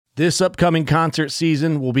This upcoming concert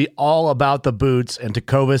season will be all about the boots, and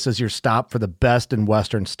Tecovas is your stop for the best in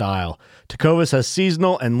Western style. Tecovas has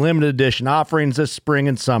seasonal and limited edition offerings this spring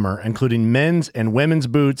and summer, including men's and women's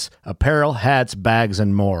boots, apparel, hats, bags,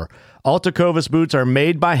 and more. All Tecovas boots are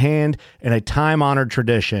made by hand in a time-honored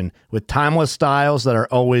tradition with timeless styles that are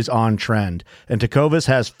always on trend. And Tecovas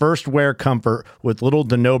has first wear comfort with little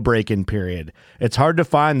to no break-in period. It's hard to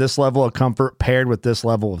find this level of comfort paired with this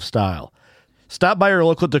level of style. Stop by your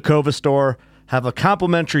local Tecovas store, have a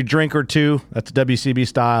complimentary drink or two, that's WCB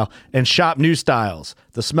style, and shop new styles.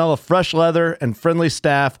 The smell of fresh leather and friendly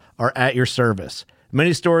staff are at your service.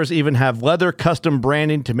 Many stores even have leather custom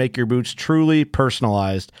branding to make your boots truly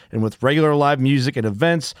personalized. And with regular live music and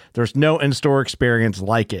events, there's no in-store experience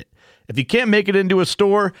like it. If you can't make it into a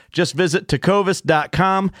store, just visit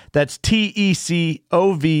tecovas.com. That's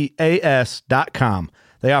TECOVAS.com.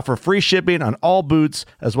 They offer free shipping on all boots,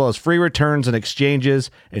 as well as free returns and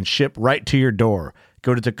exchanges, and ship right to your door.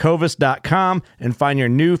 Go to tecovas.com and find your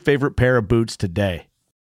new favorite pair of boots today.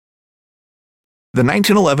 The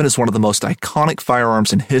 1911 is one of the most iconic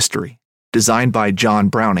firearms in history. Designed by John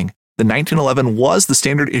Browning, the 1911 was the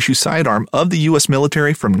standard issue sidearm of the U.S.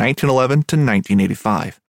 military from 1911 to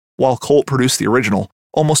 1985. While Colt produced the original,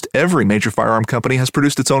 almost every major firearm company has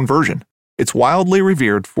produced its own version. It's wildly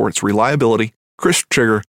revered for its reliability, crisp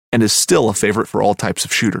trigger, and is still a favorite for all types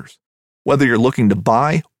of shooters. Whether you're looking to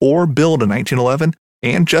buy or build a 1911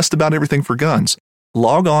 and just about everything for guns,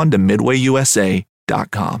 log on to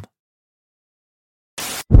midwayusa.com.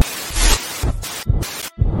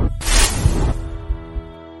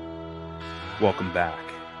 Welcome back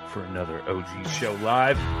for another OG Show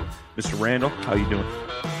Live. Mr. Randall, how you doing?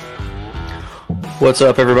 What's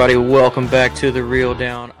up, everybody? Welcome back to The Real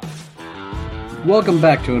Down. Welcome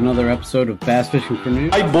back to another episode of Bass Fishing for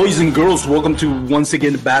News. Hi, boys and girls. Welcome to, once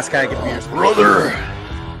again, the Bass Kayak Advance. Brother,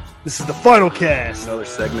 this is the final cast. Another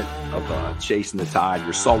segment of Chasing the Tide,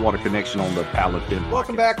 your saltwater connection on the Paladin.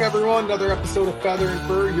 Welcome back, everyone. Another episode of Feather and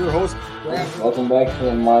Fur. Your host, Brad. Welcome back to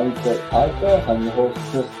the Mindset Podcast. I'm your host,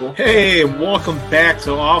 Crystal. Hey, welcome back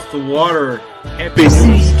to Off the Water.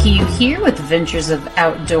 Susie Q here with Adventures of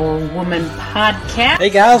Outdoor Woman podcast.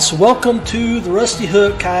 Hey guys, welcome to the Rusty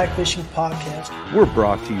Hook Kayak Fishing Podcast. We're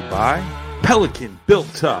brought to you by Pelican, built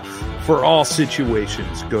tough for all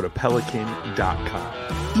situations. Go to pelican.com.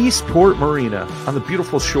 Eastport Marina on the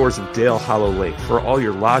beautiful shores of Dale Hollow Lake. For all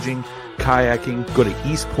your lodging, kayaking, go to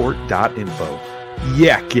eastport.info.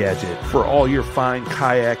 Yak Gadget for all your fine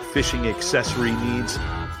kayak fishing accessory needs.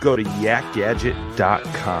 Go to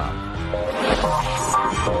yakgadget.com.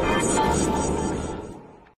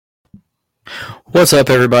 What's up,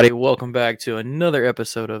 everybody? Welcome back to another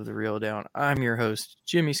episode of The Real Down. I'm your host,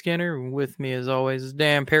 Jimmy Skinner. With me, as always, is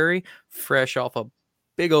Dan Perry, fresh off a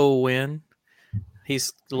big old win.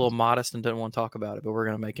 He's a little modest and doesn't want to talk about it, but we're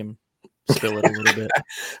going to make him spill it a little bit.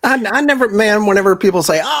 I never, man, whenever people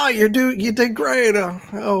say, oh, you did great.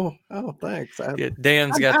 Oh, thanks.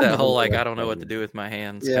 Dan's got that whole, like, I don't know what to do with my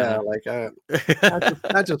hands. Yeah, kinda.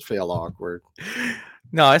 I just feel awkward.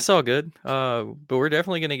 No, it's all good. But we're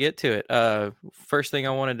definitely going to get to it. First thing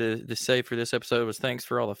I wanted to say for this episode was thanks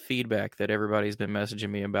for all the feedback that everybody's been messaging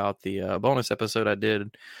me about the bonus episode I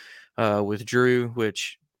did with Drew,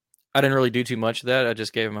 which I didn't really do too much of that. I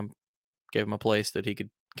just gave him a place that he could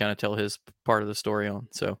kind of tell his part of the story on.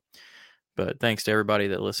 So, but thanks to everybody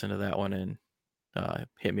that listened to that one and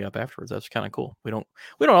hit me up afterwards. That's kind of cool. We don't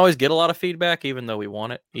always get a lot of feedback, even though we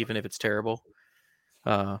want it, even if it's terrible.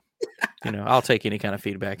 I'll take any kind of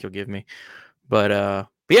feedback you'll give me. But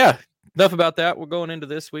yeah, enough about that. We're going into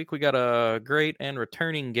this week. We got a great and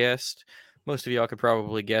returning guest. Most of y'all could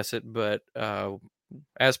probably guess it, but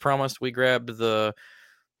as promised, we grabbed the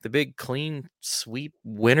big clean sweep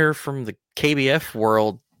winner from the KBF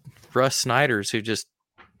world, Russ Snyders, who just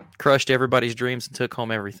crushed everybody's dreams and took home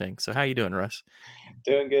everything. So how you doing, Russ?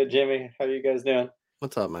 Doing good, Jimmy. How are you guys doing?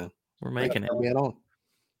 What's up, man? We're making it. On.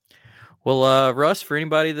 Well, Russ, for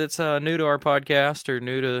anybody that's new to our podcast or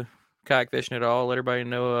new to kayak fishing at all, let everybody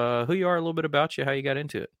know who you are, a little bit about you, how you got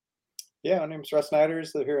into it. Yeah, my name's Russ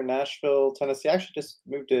Snyders. Live here in Nashville, Tennessee. I actually just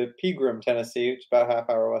moved to Pegram, Tennessee, which is about a half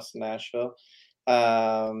hour west of Nashville.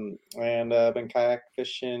 And I've been kayak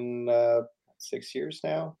fishing 6 years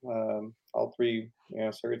now. All three,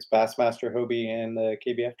 circuits: Bassmaster, Hobie, and the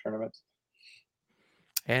KBF tournaments.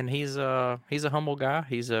 And he's a humble guy.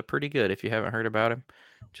 He's pretty good. If you haven't heard about him,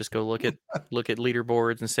 just go look at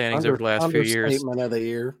leaderboards and standings over the last few years. Understatement of the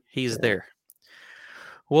year. He's there.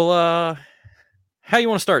 Well, how you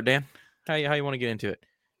want to start, Dan? How you want to get into it?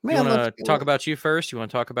 You want to talk about you first? You want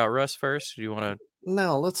to talk about Russ first? Do you want to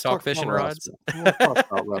No, let's Talk talk fishing about rods. Let's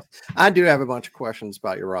talk about rods. I do have a bunch of questions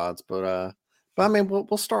about your rods, but I mean,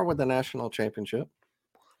 we'll start with the national championship.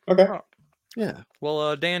 Okay. Oh. Yeah.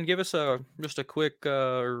 Well, Dan, give us just a quick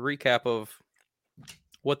recap of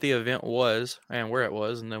what the event was and where it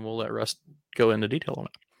was, and then we'll let Russ go into detail on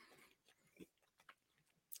it.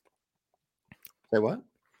 Say what?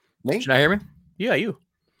 Me? Did you not hear me? Yeah, you.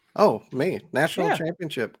 Oh, me. National Yeah.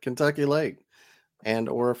 championship, Kentucky Lake, and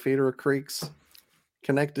or feeder creeks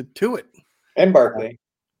connected to it. And Barkley.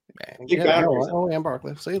 Yeah, and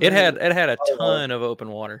Barkley. See, it had a ton of open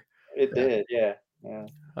water. It did, yeah.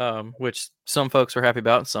 Which some folks were happy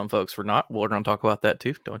about and some folks were not. We're going to talk about that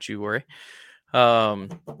too. Don't you worry. But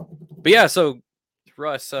yeah, so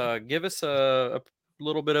Russ, give us a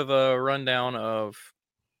little bit of a rundown of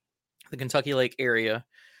the Kentucky Lake area,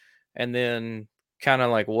 and then kind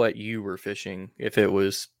of like what you were fishing. If it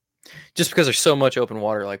was just because there's so much open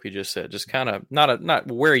water, like we just said, just kind of not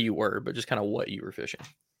where you were, but just kind of what you were fishing.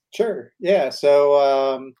 Sure. Yeah.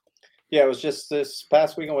 So, it was just this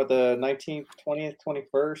past weekend with the 19th, 20th,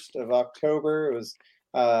 21st of October. It was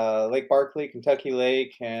Lake Barkley, Kentucky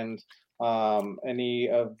Lake, and any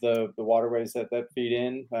of the waterways that feed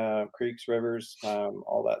in, creeks, rivers,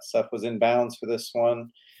 all that stuff was in bounds for this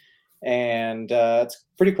one. And it's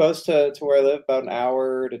pretty close to where I live, about an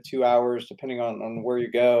hour to 2 hours, depending on where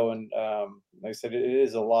you go. And like I said, it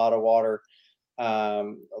is a lot of water. A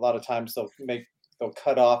lot of times they'll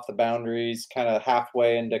cut off the boundaries kind of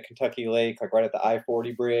halfway into Kentucky Lake, like right at the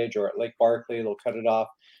I-40 bridge, or at Lake Barkley. They'll cut it off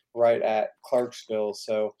right at Clarksville.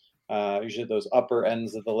 So usually those upper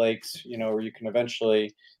ends of the lakes, where you can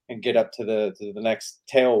eventually get up to the next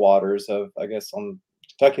tailwaters of, I guess on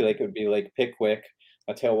Kentucky Lake, it would be Lake Pickwick,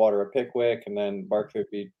 a tailwater of Pickwick, and then Barkley would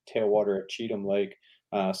be tailwater at Cheatham Lake.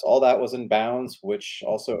 So all that was in bounds, which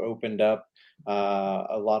also opened up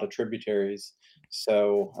a lot of tributaries.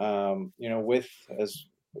 So, with, as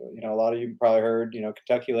a lot of you probably heard,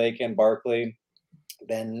 Kentucky Lake and Barkley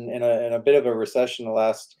been in a bit of a recession the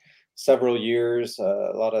last several years.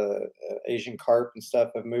 A lot of Asian carp and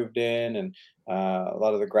stuff have moved in, and a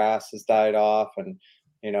lot of the grass has died off. And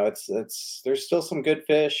there's still some good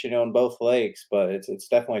fish, in both lakes, but it's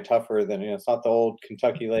definitely tougher than it's not the old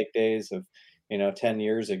Kentucky Lake days of 10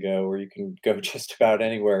 years ago where you can go just about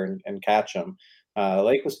anywhere and catch them.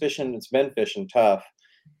 Lake was fishing; it's been fishing tough,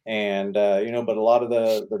 and but a lot of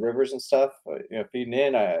the rivers and stuff, feeding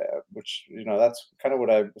in, which that's kind of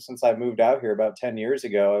what since I moved out here about 10 years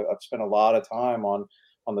ago, I've spent a lot of time on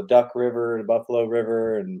the Duck River, the Buffalo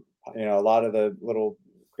River, and a lot of the little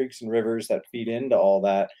creeks and rivers that feed into all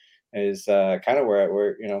that is kind of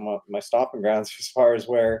where my stomping grounds as far as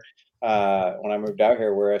where when I moved out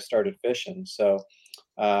here, where I started fishing. So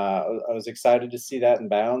I was excited to see that in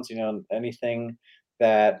bounds. Anything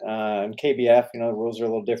that in KBF, the rules are a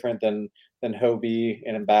little different than Hobie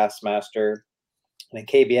and in Bassmaster. And in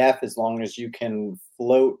KBF, as long as you can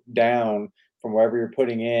float down from wherever you're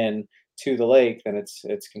putting in to the lake, then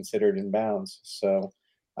it's considered in bounds. So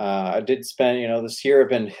I did spend, this year I've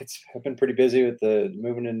been pretty busy with the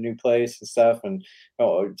moving to a new place and stuff. And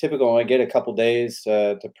typically I get a couple days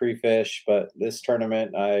to pre-fish, but this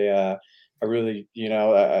tournament I really,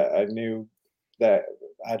 I knew that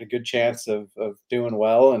I had a good chance of doing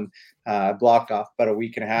well, and I blocked off about a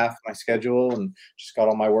week and a half of my schedule and just got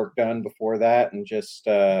all my work done before that, and just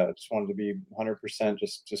wanted to be 100%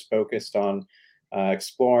 just focused on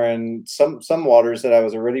exploring some waters that I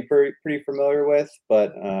was already pretty familiar with,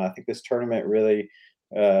 but I think this tournament really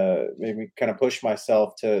made me kind of push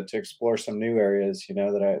myself to explore some new areas,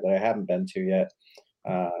 that I haven't been to yet.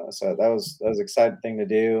 So that was an exciting thing to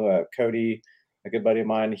do. Cody, a good buddy of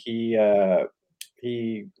mine, he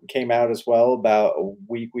came out as well about a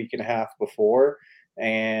week and a half before,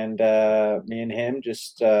 and me and him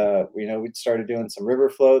just we'd started doing some river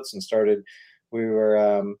floats and we were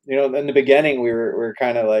in the beginning we were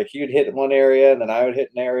kind of like, you'd hit one area and then I would hit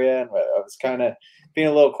an area, and I was kind of being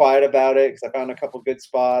a little quiet about it because I found a couple good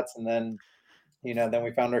spots, and then then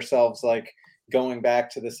we found ourselves like going back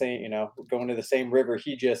to the same, going to the same river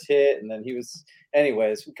he just hit. And then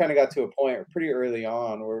anyways, we kind of got to a point pretty early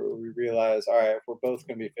on where we realized, all right, if we're both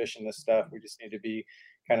going to be fishing this stuff, we just need to be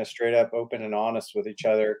kind of straight up open and honest with each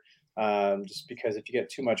other. Just because if you get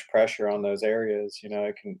too much pressure on those areas,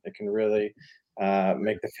 it can really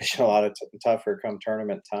make the fishing a lot tougher come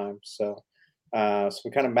tournament time. So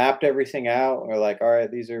we kind of mapped everything out. We're like, all right,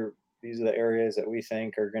 these are the areas that we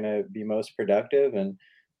think are going to be most productive. And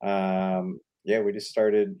we just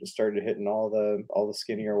started hitting all the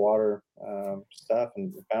skinnier water stuff,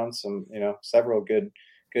 and found some, several good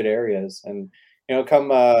areas. And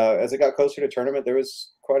come as it got closer to tournament, there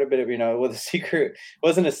was quite a bit of, well, the secret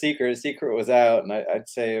wasn't a secret. A secret was out, and I'd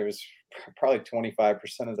say it was probably 25%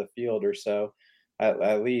 of the field or so,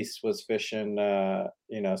 at least, was fishing,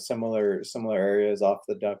 similar areas off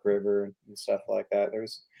the Duck River and stuff like that.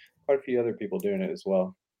 There's quite a few other people doing it as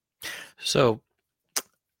well. So,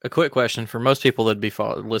 a quick question for most people that'd be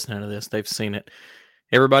listening to this, they've seen it.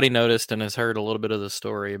 Everybody noticed and has heard a little bit of the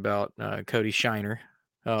story about Cody Shiner.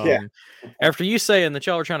 After you saying that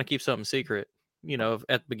y'all were trying to keep something secret, at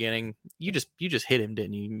the beginning, you just hit him,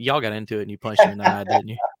 didn't you? Y'all got into it and you punched him in the eye, didn't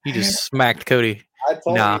you? You just smacked Cody. I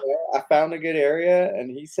told you, I found a good area, and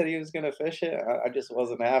he said he was going to fish it. I just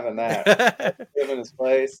wasn't having that. Him in his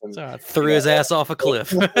place, and so I threw his ass off a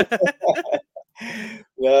cliff.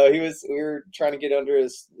 No, we were trying to get under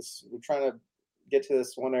we're trying to get to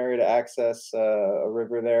this one area to access a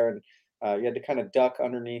river there, and you had to kind of duck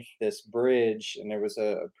underneath this bridge, and there was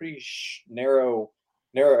a pretty narrow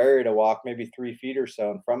area to walk, maybe 3 feet or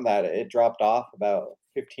so, and from that it dropped off about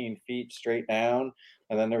 15 feet straight down,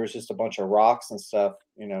 and then there was just a bunch of rocks and stuff,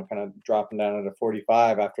 kind of dropping down at a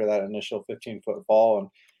 45 after that initial 15-foot fall. And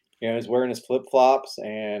he was wearing his flip-flops,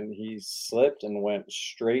 and he slipped and went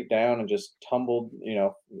straight down and just tumbled.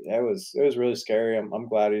 It was really scary. I'm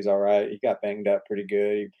glad he's all right. He got banged up pretty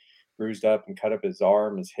good. He bruised up and cut up his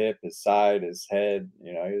arm, his hip, his side, his head.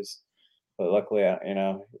 But luckily,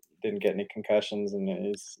 didn't get any concussions,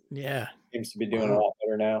 and seems to be doing a lot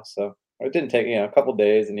better now. So it didn't take a couple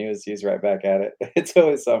days, and he's right back at it. It's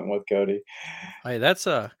always something with Cody. Hey, that's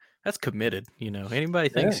committed. Anybody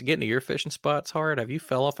thinks getting to your fishing spot's hard? Have you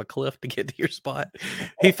fell off a cliff to get to your spot?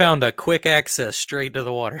 He found a quick access straight to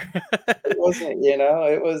the water. It wasn't,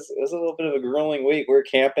 it was a little bit of a grueling week. We were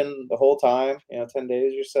camping the whole time, 10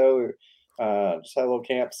 days or so. We just had a little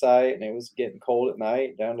campsite, and it was getting cold at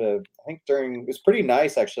night down to, I think it was pretty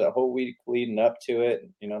nice actually that whole week leading up to it.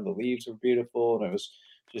 The leaves were beautiful, and it was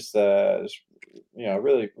just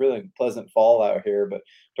really, really pleasant fall out here. But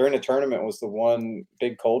during the tournament was the one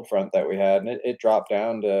big cold front that we had, and it dropped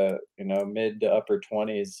down to mid to upper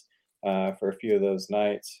 20s for a few of those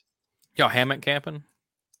nights. Y'all hammock camping?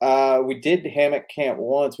 We did hammock camp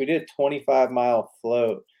once. We did a 25-mile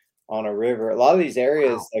float on a river. A lot of these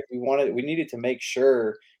areas, we needed to make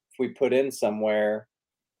sure if we put in somewhere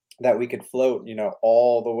that we could float,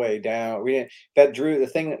 all the way down. The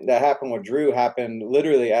thing that happened with Drew happened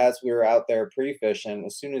literally as we were out there pre-fishing.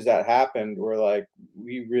 As soon as that happened, we're like,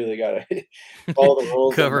 we really got to follow the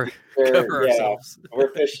rules. cover ourselves.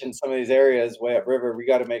 We're fishing some of these areas way upriver. We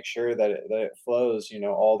got to make sure that it flows,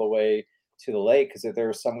 all the way to the lake. Because if there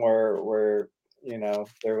was somewhere where,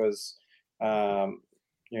 there was,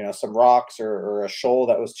 some rocks or a shoal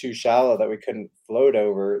that was too shallow that we couldn't float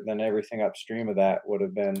over, then everything upstream of that would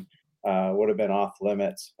have been off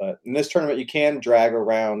limits. But in this tournament, you can drag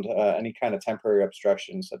around any kind of temporary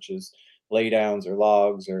obstruction, such as laydowns or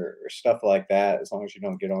logs or stuff like that, as long as you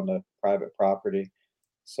don't get onto private property.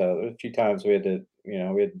 So a few times we had to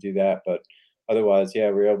do that, but otherwise,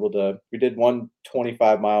 we did one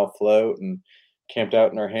 25-mile float and camped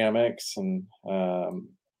out in our hammocks, and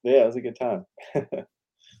it was a good time.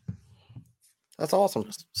 That's awesome.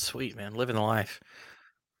 Sweet, man. Living the life.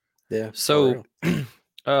 Yeah. So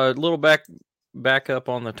a little back up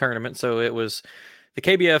on the tournament. So it was the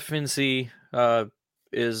KBFNC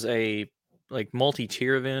is a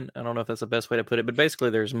multi-tier event. I don't know if that's the best way to put it, but basically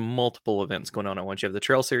there's multiple events going on at once. You have the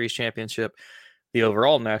Trail Series Championship, the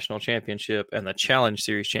overall national championship, and the Challenge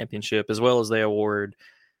Series Championship, as well as they award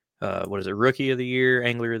Rookie of the Year,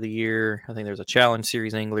 Angler of the Year. I think there's a Challenge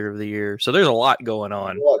Series Angler of the Year. So there's a lot going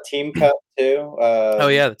on. Team Cup too.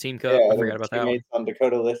 The Team Cup. I forgot about that one. On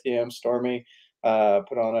Dakota Lithium, Stormy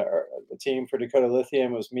put on a team for Dakota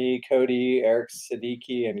Lithium. It was me, Cody, Eric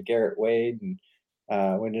Siddiqui, and Garrett Wade, and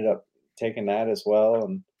we ended up taking that as well.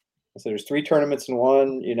 And so there's 3 tournaments in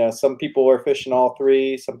one. Some people are fishing all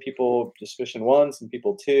 3. Some people just fishing 1. Some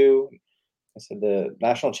people 2. I said the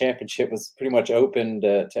national championship was pretty much open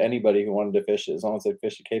to anybody who wanted to fish it, as long as they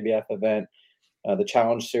fish a KBF event. The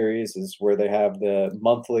Challenge Series is where they have the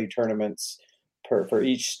monthly tournaments for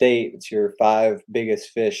each state. It's your 5 biggest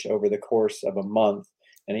fish over the course of a month,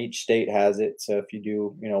 and each state has it. So if you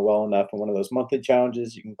do well enough in one of those monthly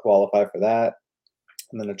challenges, you can qualify for that.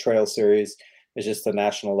 And then the Trail Series is just the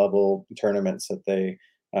national level tournaments that they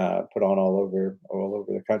put on all over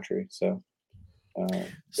the country. So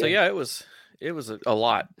it was a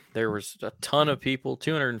lot. There was a ton of people,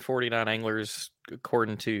 249 anglers,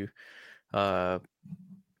 according to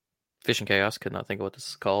Fishing Chaos. Could not think of what this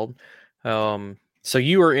is called. So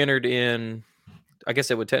you were entered in, I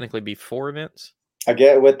guess it would technically be 4 events. I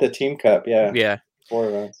get with the Team Cup. Yeah. 4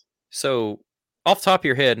 events. So off the top of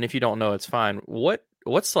your head, and if you don't know, it's fine. What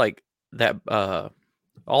what's like that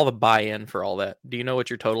all the buy-in for all that? Do you know what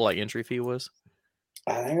your total like entry fee was?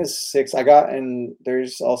 I think it was 6. I got, and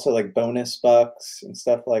there's also like bonus bucks and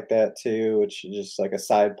stuff like that too, which is just like a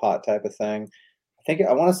side pot type of thing.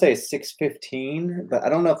 I want to say 615, but I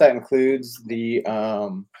don't know if that includes the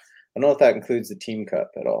I don't know if that includes the team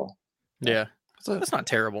cup at all. Yeah, so that's not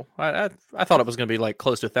terrible. I thought it was going to be like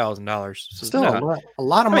close to $1,000. So Still a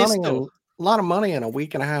lot of money, and a lot of money in a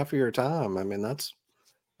week and a half of your time. I mean, that's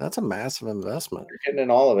a massive investment. You're getting in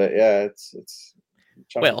all of it. Yeah, it's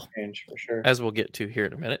well, change for sure. As we'll get to here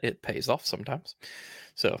in a minute, it pays off sometimes.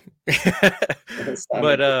 So,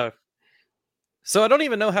 but so I don't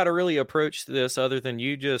even know how to really approach this other than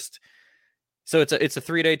you just. So it's a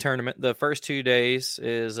 3-day tournament. The first 2 days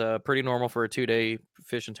is pretty normal for a 2-day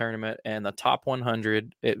fishing tournament, and the top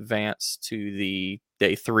 100 advance to the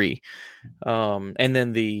day 3. And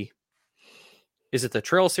then is it the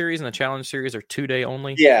trail series and the challenge series are 2-day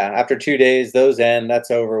only? Yeah, after 2 days, those end.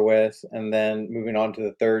 That's over with, and then moving on to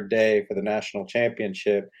the third day for the national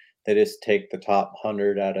championship, they just take the top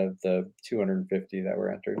 100 out of the 250 that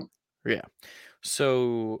were entered. Yeah.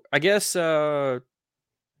 So I guess tell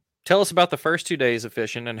us about the first 2 days of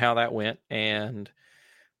fishing and how that went, and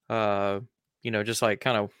just like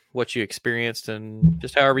kind of what you experienced and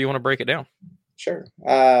just however you want to break it down. Sure.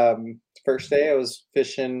 First day I was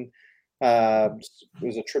fishing. It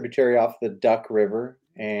was a tributary off the Duck River,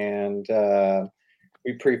 and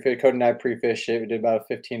we Cody and I pre-fished it. We did about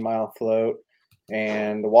a 15-mile float,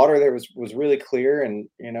 and the water there was really clear, and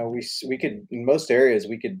we could, in most areas,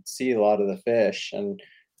 we could see a lot of the fish, and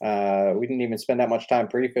we didn't even spend that much time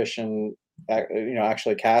pre-fishing,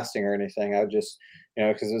 actually casting or anything. I would just,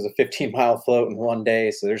 because it was a 15-mile float in one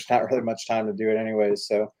day, so there's not really much time to do it anyways.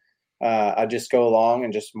 So I just go along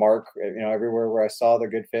and just mark, everywhere where I saw the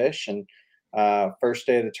good fish. And first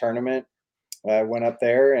day of the tournament, I went up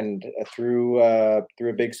there and threw a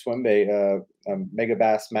big swim bait, a mega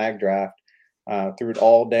bass mag draft. Threw it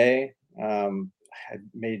all day. I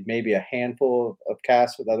made maybe a handful of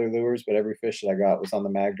casts with other lures, but every fish that I got was on the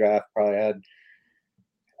mag draft. Probably had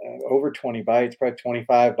over 20 bites, probably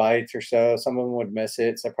 25 bites or so. Some of them would miss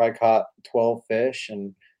it. So I probably caught 12 fish,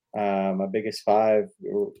 and my biggest 5,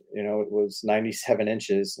 it was 97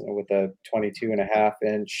 inches with a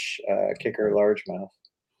 22.5-inch kicker largemouth.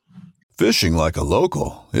 Fishing like a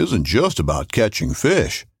local isn't just about catching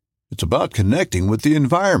fish. It's about connecting with the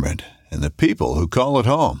environment and the people who call it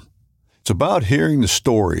home. It's about hearing the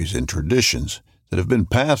stories and traditions that have been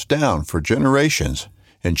passed down for generations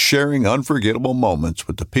and sharing unforgettable moments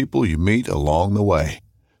with the people you meet along the way.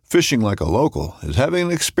 Fishing like a local is having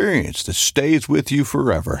an experience that stays with you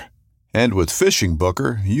forever. And with Fishing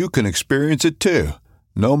Booker, you can experience it too,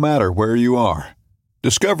 no matter where you are.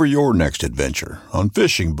 Discover your next adventure on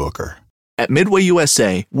Fishing Booker. At Midway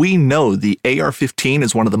USA, we know the AR-15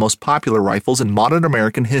 is one of the most popular rifles in modern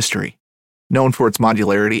American history. Known for its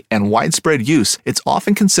modularity and widespread use, it's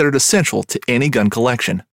often considered essential to any gun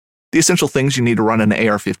collection. The essential things you need to run an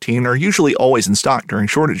AR-15 are usually always in stock during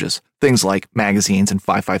shortages, things like magazines and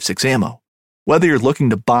 5.56 ammo. Whether you're looking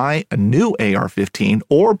to buy a new AR-15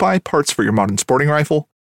 or buy parts for your modern sporting rifle,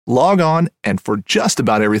 log on and for just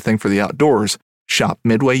about everything for the outdoors, shop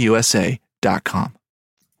MidwayUSA.com.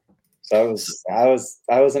 So I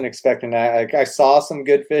wasn't expecting that. I saw some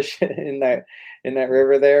good fish in that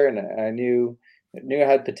river there, and I knew I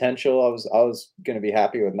had potential. I was going to be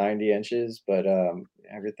happy with 90 inches, but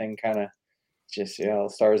everything kind of just,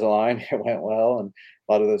 stars aligned. It went well, and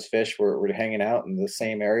a lot of those fish were hanging out in the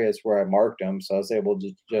same areas where I marked them, so I was able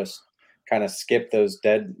to just kind of skip those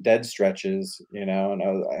dead stretches, and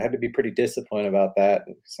I had to be pretty disciplined about that.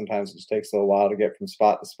 Sometimes it just takes a little while to get from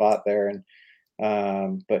spot to spot there, and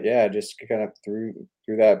but yeah, just kind of threw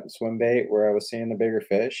that swim bait where I was seeing the bigger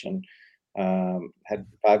fish, and had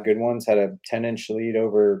 5 good ones. Had a 10-inch lead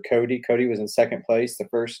over Cody. Cody was in second place the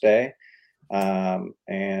first day,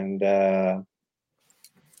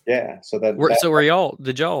 yeah. So were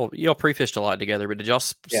y'all pre-fished a lot together, but did y'all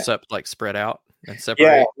spread out and separate?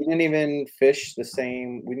 Yeah, we didn't even fish the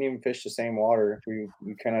same. We didn't even fish the same water.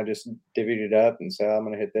 We kind of just divvied it up and said, I'm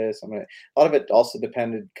going to hit this. A lot of it also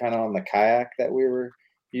depended kind of on the kayak that we were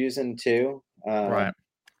using too. Right.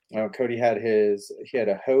 Cody had a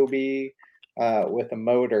Hobie with a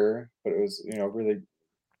motor, but it was, really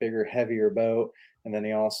bigger, heavier boat. And then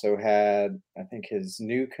he also had, I think, his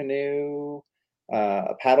new canoe,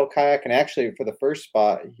 a paddle kayak, and actually for the first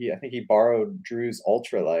spot, I think he borrowed Drew's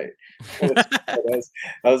ultralight. That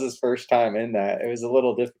was his first time in that. It was a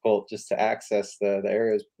little difficult just to access the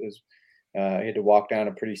areas. He had to walk down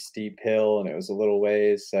a pretty steep hill, and it was a little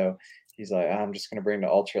ways. So he's like, I'm just going to bring the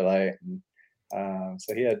ultralight. And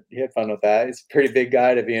So he had fun with that. He's a pretty big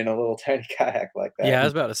guy to be in a little tiny kayak like that. Yeah, I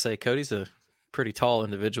was about to say Cody's a pretty tall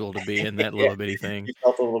individual to be in that little bitty thing. He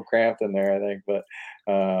felt a little cramped in there, I think, but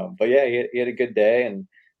yeah, he had a good day. And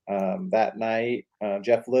that night,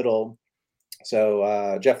 Jeff Little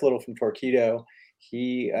from Torquedo,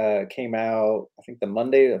 he came out, I think the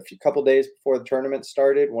Monday, couple days before the tournament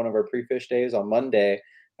started, one of our pre-fish days on Monday.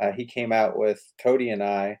 He came out with Cody and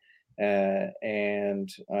I and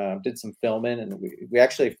did some filming, and we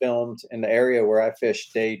actually filmed in the area where I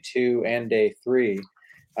fished day 2 and day 3.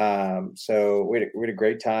 So we had a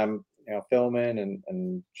great time, filming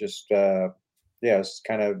and just I was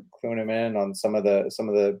kind of cluing him in on some of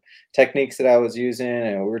the techniques that I was using,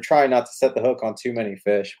 and we were trying not to set the hook on too many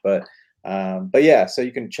fish, but yeah. So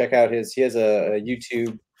you can check out he has a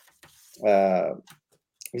YouTube.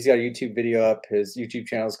 He's got a YouTube video up. His YouTube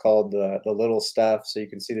channel is called the Little Stuff. So you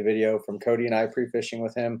can see the video from Cody and I pre-fishing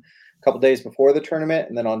with him a couple days before the tournament,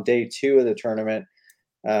 and then on day 2 of the tournament,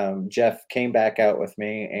 Jeff came back out with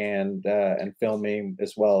me and filmed me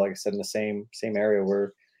as well. Like I said, in the same area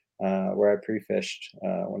where I pre-fished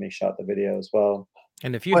when he shot the video as well.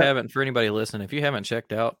 And if you haven't, for anybody listening, if you haven't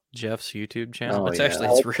checked out Jeff's YouTube channel,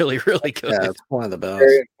 it's really, really good. Yeah, it's one of the best.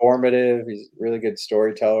 Very informative. He's a really good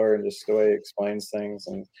storyteller, and just the way he explains things,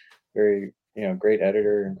 and very, great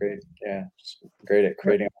editor, and just great at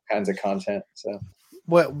creating all kinds of content. So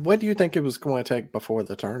what do you think it was going to take before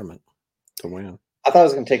the tournament to win? I thought it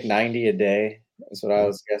was going to take 90 a day. Is what I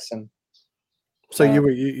was guessing. So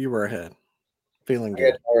you were ahead, feeling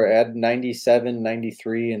good. Or at 97,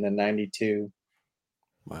 93, and then 92.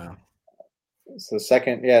 Wow. So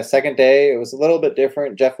second day, it was a little bit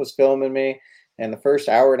different. Jeff was filming me, and the first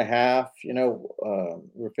hour and a half,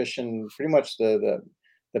 we're fishing pretty much the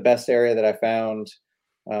best area that I found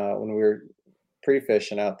when we were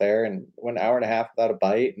pre-fishing out there, and went an hour and a half without a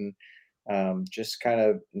bite. And just kind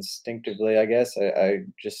of instinctively, I guess, I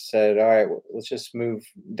just said, all right, let's just move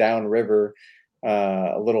down river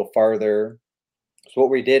a little farther. So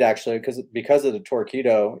what we did actually, because of the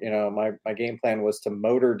Torquedo, my game plan was to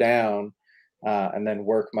motor down and then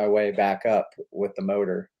work my way back up with the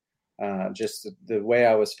motor. Just the way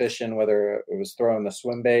I was fishing, whether it was throwing the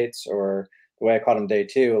swim baits or the way I caught them day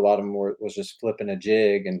 2, a lot of them was just flipping a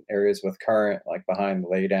jig in areas with current, like behind the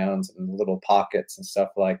laydowns and little pockets and stuff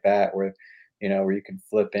like that, where you can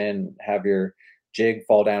flip in, have your jig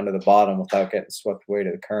fall down to the bottom without getting swept away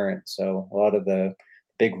to the current. So a lot of the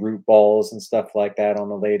big root balls and stuff like that on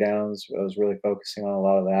the laydowns, I was really focusing on a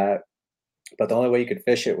lot of that. But the only way you could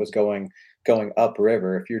fish it was going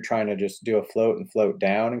upriver. If you're trying to just do a float and float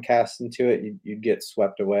down and cast into it, you'd get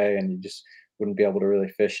swept away, and you just wouldn't be able to really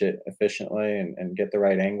fish it efficiently and get the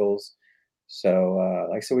right angles. So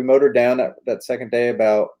like I said, we motored down that second day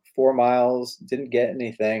about 4 miles, didn't get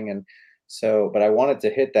anything. And so, but I wanted to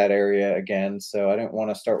hit that area again. So I didn't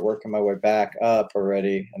want to start working my way back up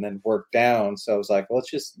already and then work down. So I was like, well,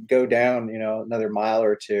 let's just go down, another mile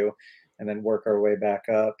or 2 and then work our way back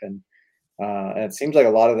up. And it seems like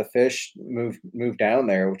a lot of the fish moved down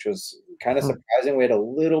there, which was kind of surprising. We had a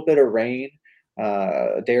little bit of rain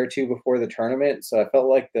a day or 2 before the tournament. So I felt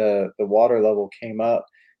like the water level came up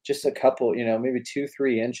just a couple, maybe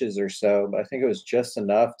 2-3 inches or so. But I think it was just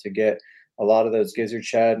enough to get a lot of those gizzard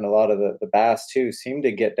shad, and a lot of the bass too seemed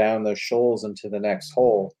to get down those shoals into the next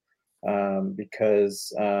hole.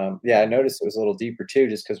 Because I noticed it was a little deeper too,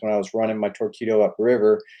 just because when I was running my Torquedo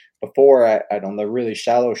upriver before, I'd on the really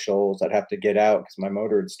shallow shoals, I'd have to get out because my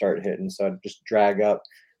motor would start hitting. So I'd just drag up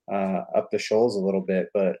the shoals a little bit.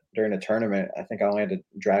 But during the tournament, I think I only had to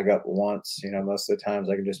drag up once. Most of the times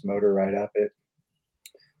I could just motor right up it.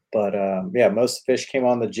 But most of the fish came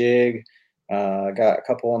on the jig. I got a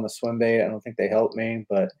couple on the swim bait. I don't think they helped me,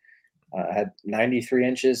 but I had 93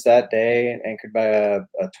 inches that day, anchored by a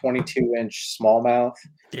 22-inch smallmouth.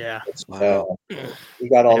 Yeah. So we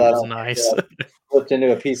got all that on. Nice. Flipped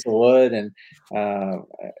into a piece of wood, and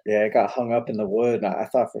it got hung up in the wood. And I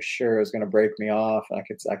thought for sure it was going to break me off. I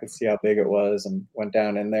could see how big it was, and went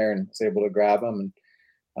down in there and was able to grab them.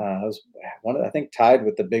 And I was I think tied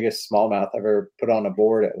with the biggest smallmouth I've ever put on a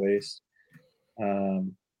board, at least.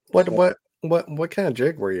 What kind of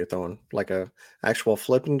jig were you throwing? Like a actual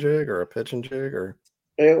flipping jig or a pitching jig, or?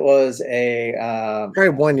 It was a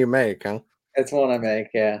great one you make, huh? It's one I make,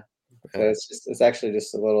 yeah. So it's actually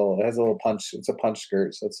just it has a little punch. It's a punch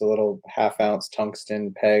skirt, so it's a little 1/2 ounce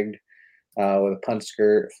tungsten pegged with a punch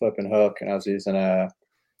skirt, flipping hook, and I was using a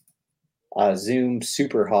Zoom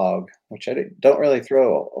Super Hog, which I don't really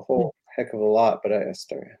throw a whole heck of a lot, but I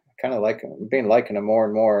kind of like them. I've been liking them more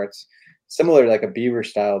and more. It's similar to like a beaver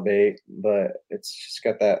style bait, but it's just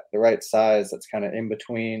got the right size that's kind of in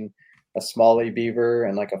between smallie beaver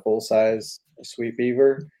and like a full size sweet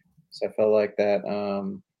beaver. So I felt like that.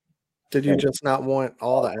 Did you just not want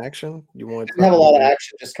all the action? You wanted didn't have a lot of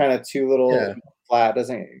action, just kind of too little flat.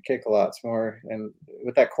 Doesn't kick a lot. It's more, and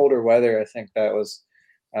with that colder weather, I think that was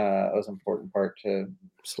an important part to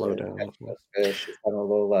slow down. Fish, just having a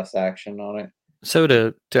little less action on it. So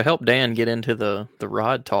to help Dan get into the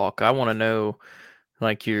rod talk, I want to know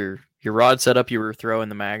like your rod setup you were throwing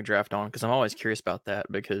the mag draft on, because I'm always curious about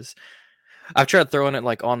that, because I've tried throwing it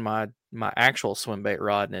like on my actual swim bait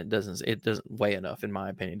rod and it doesn't weigh enough, in my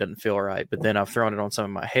opinion. It doesn't feel right. But then I've thrown it on some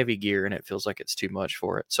of my heavy gear and it feels like it's too much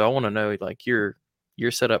for it. So I want to know like your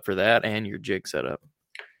setup for that and your jig setup.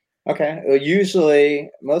 Okay. Well, usually,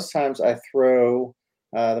 most times I throw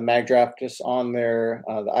the mag draft just on there,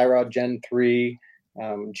 the iRod Gen 3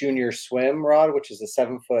 junior swim rod, which is a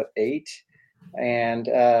 7'8". And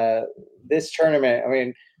this tournament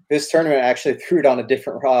actually threw it on a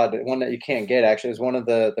different rod, one that you can't get. Actually, it was one of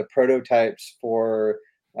the prototypes for.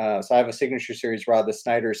 So I have a signature series rod, the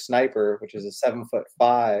Snyders Sniper, which is a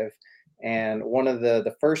 7'5". And one of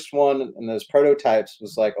the first one in those prototypes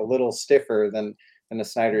was like a little stiffer than the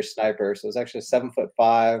Snyders Sniper. So it was actually a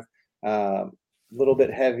 7'5", a little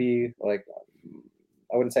bit heavy, like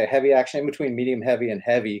I wouldn't say heavy action, in between medium heavy and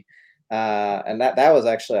heavy. And that was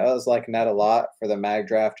actually, I was liking that a lot for the mag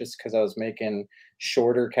draft, just because I was making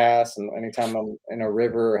shorter casts, and anytime I'm in a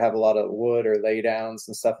river or have a lot of wood or laydowns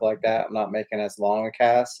and stuff like that, I'm not making as long a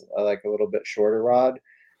cast. I like a little bit shorter rod.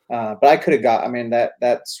 But I could have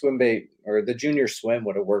that swim bait or the junior swim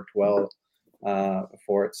would have worked well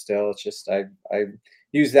for it still. It's just I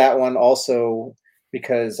use that one also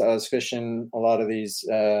because I was fishing a lot of these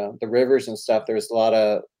the rivers and stuff. There's a lot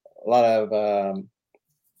of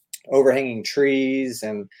overhanging trees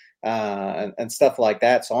and stuff like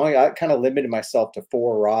that. So I kind of limited myself to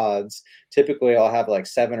 4 rods. Typically I'll have like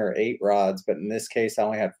 7 or 8 rods, but in this case I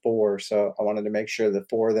only had 4. So I wanted to make sure the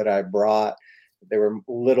 4 that I brought, they were a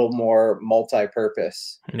little more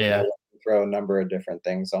multi-purpose. Yeah. Throw a number of different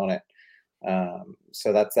things on it.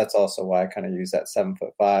 So that's also why I kind of use that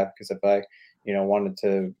 7'5", because if I, wanted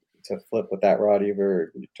to flip with that rod,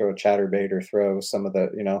 either throw a chatterbait or throw some of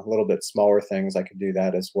the, a little bit smaller things, I could do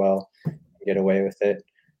that as well, get away with it.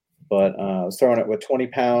 But I was throwing it with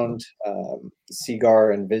 20-pound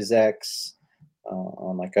Seagar and VizX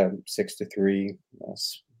on like a 6-3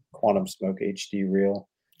 Quantum Smoke HD reel.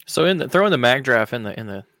 So in throwing the mag draft in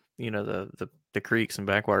the the creeks and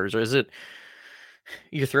backwaters, is it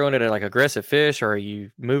you're throwing it at like aggressive fish, or are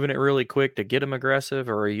you moving it really quick to get them aggressive,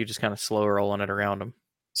 or are you just kind of slow rolling it around them?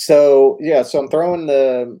 So I'm throwing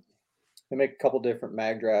they make a couple different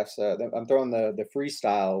mag drafts. I'm throwing the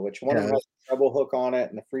freestyle, which one of them has a treble hook on it,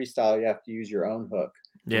 and the freestyle you have to use your own hook.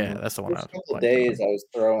 Yeah, that's the one. First couple days I was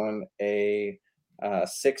throwing a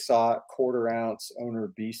 6/0 1/4-ounce owner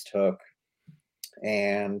beast hook,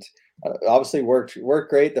 and obviously worked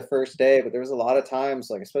great the first day. But there was a lot of times,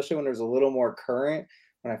 like especially when there's a little more current,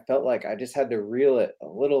 when I felt like I just had to reel it a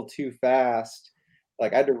little too fast.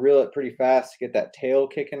 Like I had to reel it pretty fast to get that tail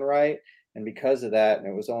kicking right. And because of that, and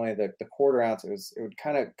it was only the 1/4 ounce, it would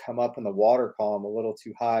kind of come up in the water column a little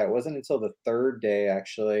too high. It wasn't until the third day,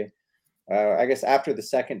 actually. I guess after the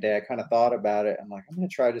second day, I kind of thought about it. I'm like, I'm going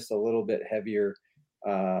to try just a little bit heavier,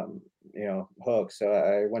 hook. So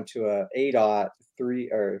I went to a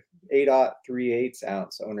 8/3/8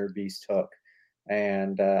 ounce owner beast hook.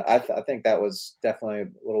 And I think that was definitely a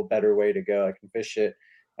little better way to go. I can fish it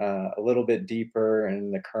a little bit deeper,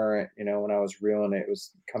 and the current, when I was reeling it,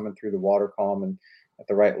 was coming through the water column and at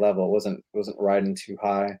the right level. It wasn't riding too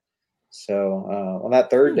high. So on that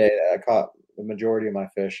third day, I caught the majority of my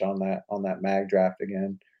fish on that mag draft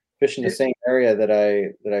again, fishing the same area that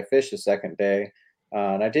I fished the second day.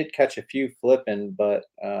 And I did catch a few flipping, but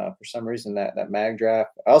for some reason that mag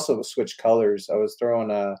draft, I also switched colors. I was throwing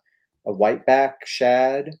a whiteback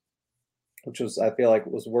shad, which I feel like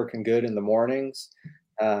was working good in the mornings.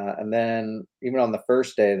 And then even on the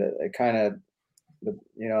first day, that it kind of,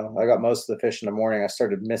 I got most of the fish in the morning. I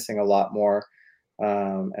started missing a lot more.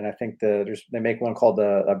 And I think they make one called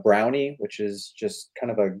a brownie, which is just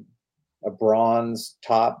kind of a bronze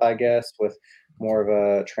top, I guess, with more of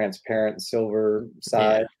a transparent silver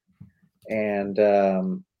side. Yeah.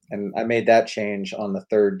 And I made that change on the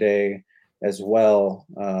third day as well,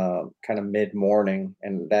 kind of mid-morning,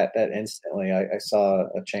 and that instantly I saw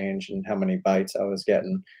a change in how many bites I was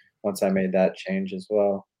getting once I made that change as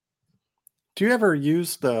well. Do you ever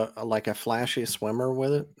use like a flashy swimmer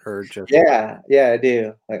with it, or just? Yeah, I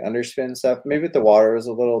do, like underspin stuff. Maybe if the water was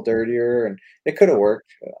a little dirtier, and it could have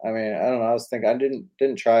worked. I mean, I don't know. I was thinking I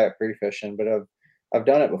didn't try it pre-fishing, but I've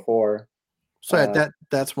done it before. So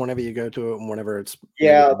that's whenever you go to it, and whenever it's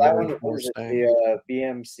that one was the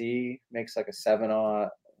BMC makes like a 7/0, I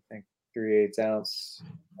think 3/8 ounce,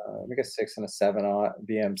 make a 6 and a 7/0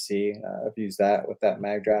 BMC. I've used that with that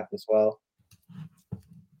mag draft as well.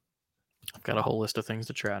 I've got a whole list of things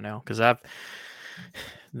to try now because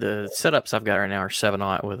the setups I've got right now are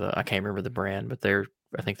 7/0 with I can't remember the brand, but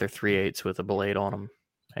I think they're 3/8 with a blade on them.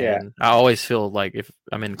 And I always feel like if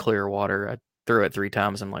I'm in clear water, I throw it 3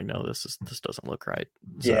 times. I'm like, no, this doesn't look right.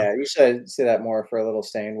 So. Yeah, you should see that more for a little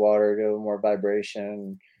stained water, get a little more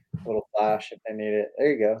vibration, a little flash if they need it.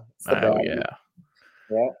 There you go.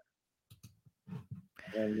 Yeah.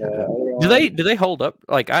 And do they hold up?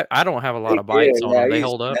 Like I don't have a lot of bites on them. They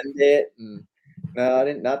hold up.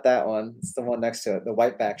 No, not that one. It's the one next to it, the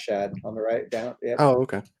whiteback shad on the right down. Yep. Oh,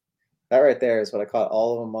 okay. That right there is what I caught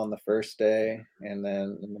all of them on the first day, and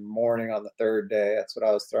then in the morning on the third day, that's what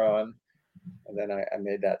I was throwing. And then I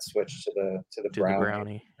made that switch to the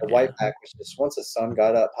brownie. The whiteback was just once the sun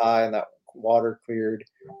got up high and that water cleared.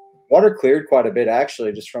 Water cleared quite a bit,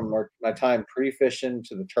 actually, just from my time pre-fishing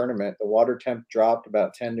to the tournament. The water temp dropped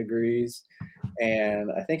about 10 degrees, and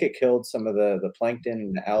I think it killed some of the plankton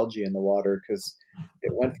and the algae in the water because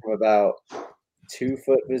it went from about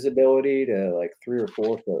 2-foot visibility to like 3 or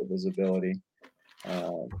 4-foot visibility.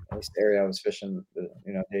 This area I was fishing,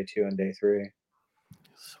 day 2 and day 3.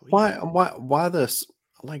 Sweet. Why this?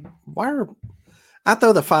 Like, why are I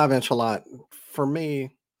throw the 5-inch a lot? For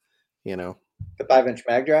me, the 5-inch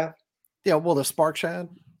mag draft. Yeah, well, the spark shad.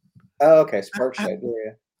 Oh, okay, spark shad.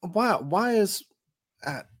 Yeah. Why is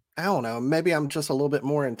I don't know. Maybe I'm just a little bit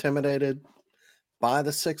more intimidated by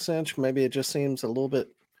the 6-inch. Maybe it just seems a little bit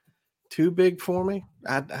too big for me.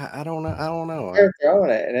 I don't know. You're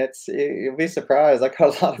throwing it, and you'll be surprised. I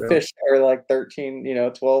caught a lot of fish that are like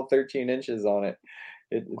 13, 12, 13 inches on it.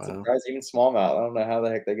 It's surprising, even smallmouth. I don't know how the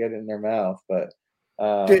heck they get it in their mouth, but.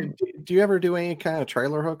 Do you ever do any kind of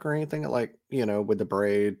trailer hook or anything like with the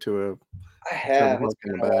braid to a? I have hook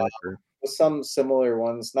in the back or with some similar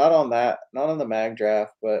ones, not on the mag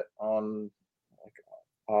draft, but on like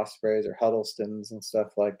Ospreys or Huddlestons and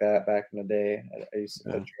stuff like that. Back in the day, I used to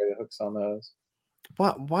put trailer hooks on those.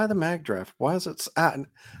 Why the mag draft? Why is it?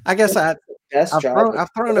 I guess I've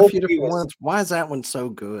thrown a few different ones. Why is that one so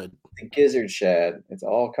good? The gizzard shad. It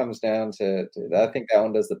all comes down to I think that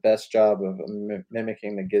one does the best job of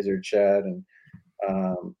mimicking the gizzard shad, and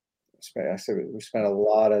we spent a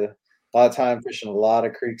lot of time fishing a lot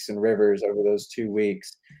of creeks and rivers over those 2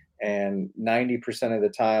 weeks, and 90% of the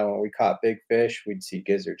time when we caught big fish, we'd see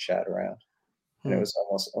gizzard shad around, and it was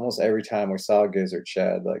almost every time we saw gizzard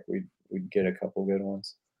shad, like we'd get a couple good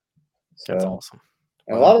ones. So, that's awesome.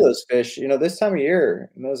 And a lot of those fish, this time of year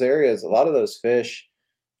in those areas, a lot of those fish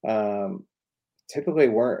typically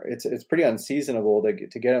weren't. It's pretty unseasonable to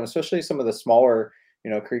get them, especially some of the smaller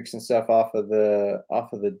creeks and stuff off of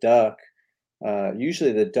the Duck.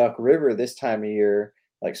 Usually the Duck River this time of year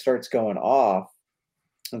starts going off.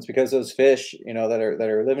 And it's because those fish that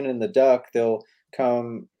are living in the Duck, they'll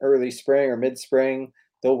come early spring or mid spring.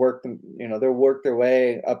 They'll work their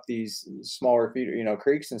way up these smaller feeder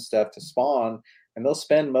creeks and stuff to spawn. And they'll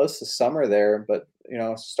spend most of the summer there, but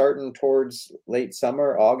starting towards late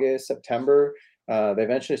summer, August, September, they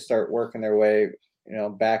eventually start working their way,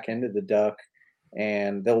 back into the Duck,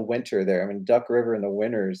 and they'll winter there. I mean, Duck River in the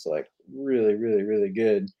winter is like really, really, really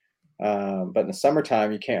good, but in the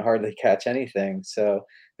summertime you can't hardly catch anything. So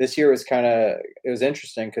this year was it was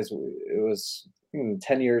interesting because it was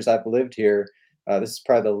 10 years I've lived here. This is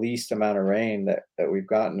probably the least amount of rain that we've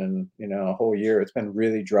gotten in a whole year. It's been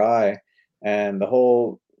really dry. And the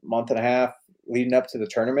whole month and a half leading up to the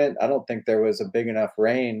tournament, I don't think there was a big enough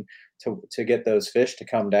rain to get those fish to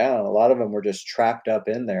come down. A lot of them were just trapped up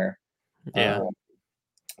in there. Yeah.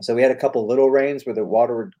 So we had a couple little rains where the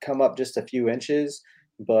water would come up just a few inches,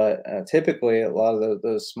 but typically a lot of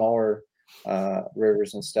those smaller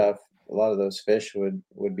rivers and stuff, a lot of those fish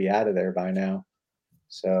would be out of there by now.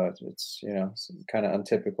 So it's kind of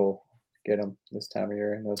untypical to get them this time of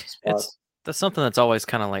year in those spots. That's something that's always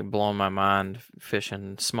kind of like blowing my mind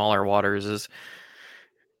fishing smaller waters is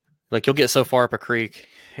like you'll get so far up a creek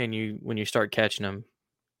and when you start catching them,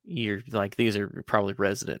 you're like, these are probably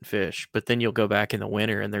resident fish, but then you'll go back in the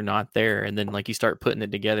winter and they're not there. And then like you start putting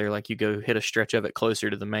it together, like you go hit a stretch of it closer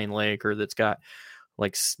to the main lake or that's got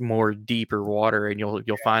like more deeper water and you'll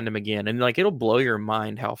find them again. And like, it'll blow your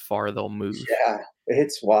mind how far they'll move. Yeah.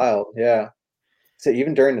 It's wild. Yeah. So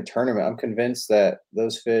even during the tournament, I'm convinced that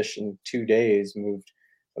those fish in 2 days moved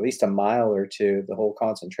at least a mile or two, the whole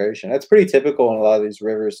concentration. That's pretty typical in a lot of these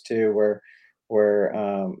rivers too, where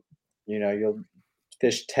you'll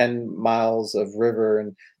fish 10 miles of river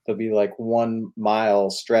and there'll be like 1 mile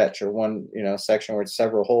stretch or one, section where it's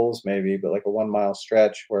several holes maybe, but like a 1 mile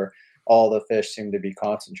stretch where all the fish seem to be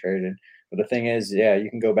concentrated. But the thing is, yeah, you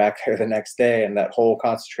can go back there the next day and that whole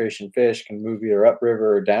concentration fish can move either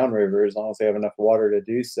upriver or downriver as long as they have enough water to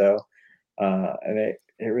do so. And it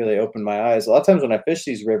really opened my eyes. A lot of times when I fish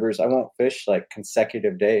these rivers, I won't fish like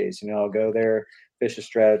consecutive days. I'll go there, fish a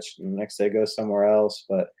stretch, and the next day go somewhere else.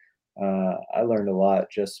 But I learned a lot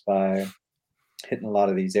just by hitting a lot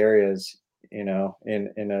of these areas, in a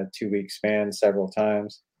 2-week span several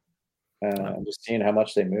times. Just seeing how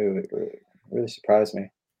much they move, it really surprised me.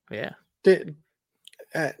 Yeah.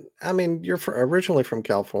 I mean, you're originally from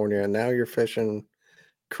California, and now you're fishing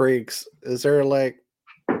creeks. Is there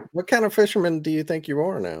what kind of fisherman do you think you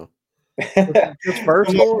are now? Just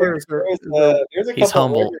versatile, or he's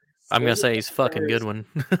humble. I'm gonna say he's fucking good one.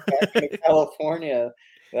 Back in California,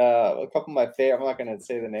 a couple of my favorite. I'm not gonna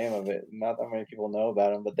say the name of it. Not that many people know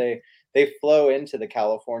about them, but they flow into the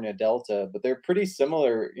California Delta. But they're pretty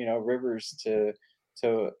similar, rivers to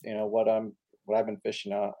what I've been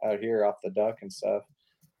fishing out here off the Duck and stuff.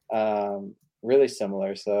 Really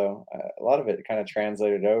similar. So a lot of it kind of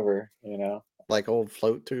translated over, like old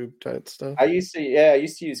float tube type stuff. I used to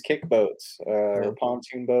use kick boats or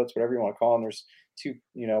pontoon boats, whatever you want to call them. There's two,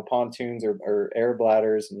 pontoons or air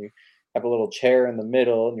bladders, and you have a little chair in the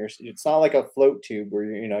middle, and it's not like a float tube where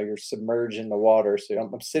you're submerged in the water. So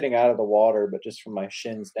I'm sitting out of the water, but just from my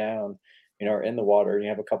shins down, or in the water. And you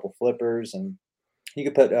have a couple flippers, and you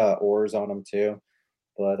can put oars on them too.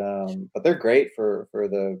 But they're great for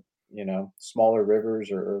the smaller rivers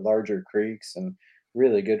or larger creeks, and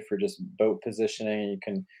really good for just boat positioning. You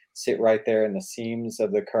can sit right there in the seams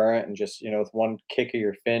of the current and just, with one kick of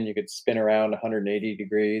your fin, you could spin around 180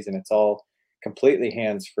 degrees, and it's all completely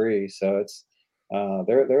hands free. So it's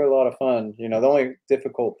they're a lot of fun. The only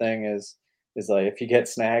difficult thing is like if you get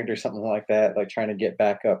snagged or something like that, like trying to get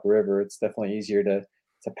back up river, it's definitely easier to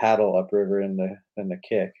paddle upriver than the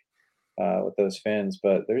kick with those fins.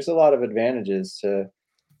 But there's a lot of advantages to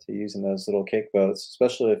using those little kick boats,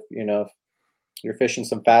 especially if if you're fishing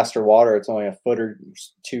some faster water. It's only a foot or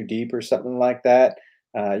two deep or something like that.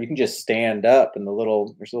 You can just stand up, and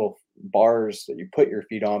there's little bars that you put your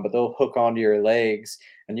feet on, but they'll hook onto your legs,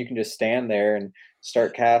 and you can just stand there and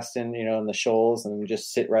start casting, in the shoals, and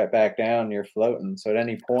just sit right back down. And you're floating. So at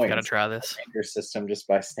any point, gotta try this your system just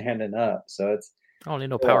by standing up. So I don't need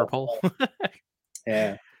no power pole.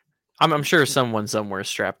 Yeah. I'm sure someone somewhere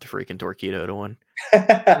strapped a freaking torpedo to one.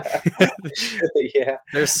 Yeah.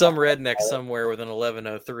 There's some redneck somewhere with an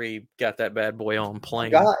 1103 got that bad boy on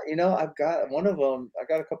plane. I've got one of them. I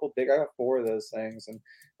got a couple I got 4 of those things, and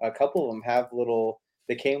a couple of them have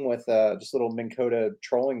they came with just little Minn Kota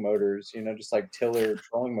trolling motors, just like tiller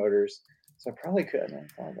trolling motors. So I probably could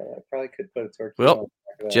put a torpedo. Well,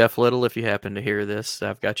 Jeff Little, if you happen to hear this,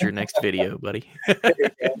 I've got your next video, buddy.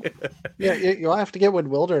 Yeah, you'll have to get with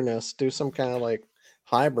Wilderness, do some kind of like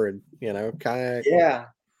hybrid, kayak. Yeah,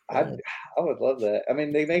 I would love that. I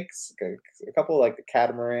mean, they make a couple like the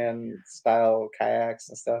catamaran style kayaks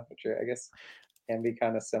and stuff, which I guess can be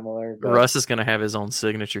kind of similar. But Russ is going to have his own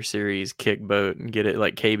signature series kick boat and get it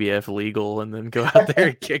like KBF legal, and then go out there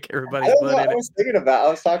and kick everybody's butt in it. I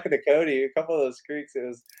was talking to Cody, a couple of those creeks. It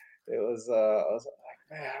was I was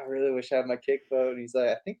like, man, I really wish I had my kick boat. And he's like,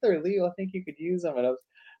 I think they're legal. I think you could use them. And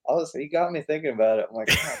he got me thinking about it. I'm like,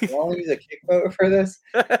 you want to use a kick boat for this?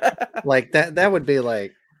 Like that would be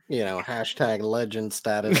like, hashtag legend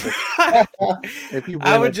status. If you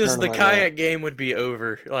I would the kayak game would be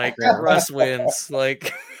over. Like Russ wins.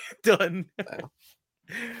 Like done.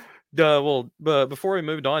 Well, but before we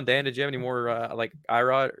moved on, Dan, did you have any more like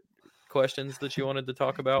IROD questions that you wanted to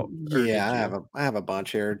talk about? Yeah, I have a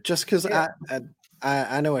bunch here. Just because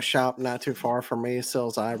I know a shop not too far from me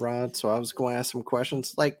sells iRod, so I was going to ask some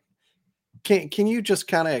questions. Like, can you just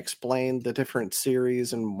kind of explain the different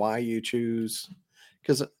series and why you choose?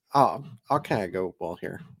 Because I'll kind of go, well,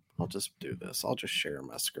 here, I'll just do this. I'll just share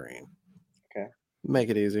my screen. Okay. Make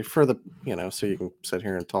it easy for the, so you can sit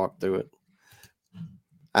here and talk through it.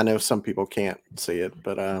 I know some people can't see it,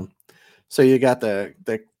 but so you got the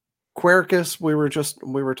Quercus we were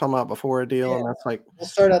talking about before a deal, and that's like we'll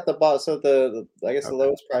start at the bottom. So the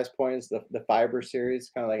lowest price point is the fiber series,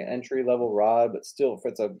 kind of like an entry level rod, but still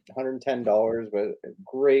it's $110, but a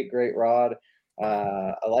great rod.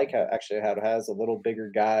 I like how it has a little bigger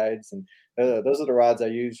guides, and those are the rods I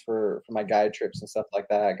use for my guide trips and stuff like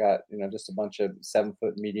that. I got just a bunch of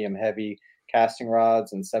 7-foot medium heavy casting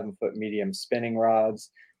rods and 7-foot medium spinning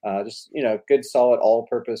rods. Just good solid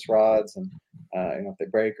all-purpose rods, and if they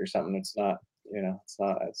break or something, it's not it's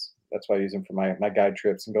not. That's why I use them for my guide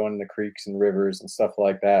trips and going into creeks and rivers and stuff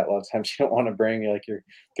like that. A lot of times you don't want to bring like your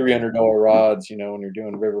 $300 rods, when you're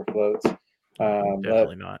doing river floats.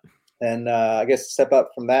 Definitely not. And I guess a step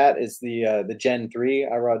up from that is the Gen 3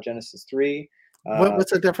 iRod Genesis 3.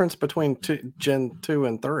 What's the difference between Gen 2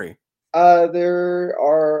 and 3? There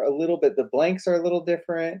are a little bit. The blanks are a little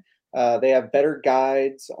different. They have better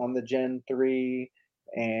guides on the Gen 3,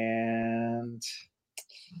 and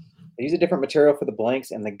they use a different material for the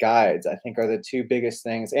blanks and the guides, I think, are the two biggest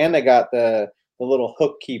things. And they got the little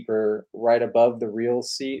hook keeper right above the reel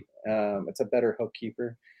seat. It's a better hook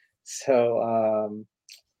keeper. So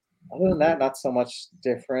other than that, not so much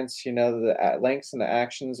difference. The lengths and the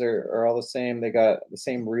actions are all the same. They got the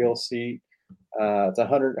same reel seat. It's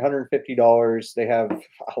 $150. They have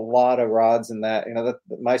a lot of rods in that.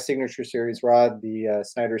 My signature series rod, the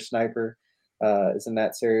Snyders Sniper, is in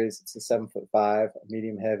that series. It's a 7'5",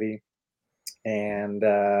 medium heavy, and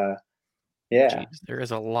Jeez, there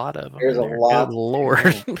is a lot of them. There's a lot. Good Lord.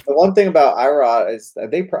 The one thing about iRod is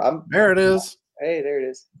that there it is. Hey, there it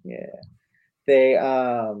is. Yeah, they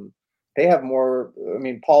have more. I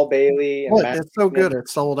mean, Paul Bailey and Matt it's so good.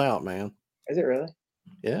 It's sold out, man. Is it really?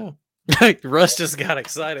 Yeah. Russ just got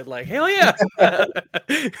excited, like, hell yeah.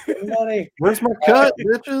 Money. Where's my cut,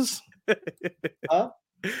 bitches? Huh?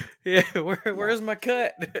 Yeah, where's my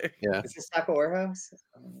cut? Yeah. Is this Tackle Warehouse?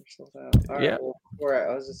 All Yeah. right, well,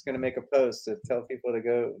 I was just going to make a post to tell people to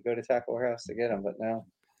go to Tackle Warehouse to get them, but now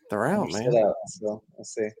they're out, man. Out, so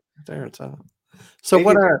let's see. There it's out. So maybe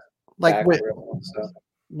what are like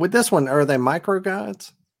with this one? Are they micro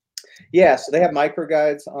guides? Yeah, so they have micro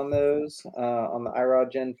guides on those on the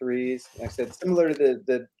iRod Gen 3s. Like I said, similar to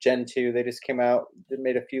the Gen 2, they just came out. They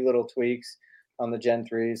made a few little tweaks on the Gen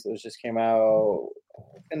 3s. Those just came out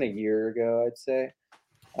a year ago, I'd say.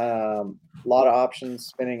 A lot of options,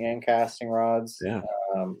 spinning and casting rods. Yeah,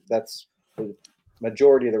 that's the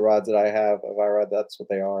majority of the rods that I have of iRod. That's what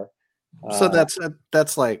they are. So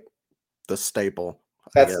that's like the staple.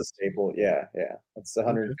 That's the staple. Yeah. That's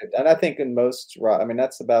 150, and I think in most rod, I mean,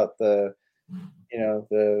 that's about the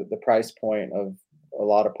price point of a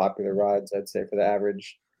lot of popular rods. I'd say for the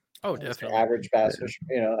average. Oh, definitely. Average bass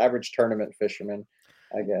fisherman, average tournament fisherman,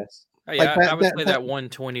 I guess. Oh, yeah, I would say that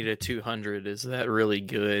 120 to 200 is that really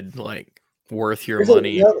good, like worth your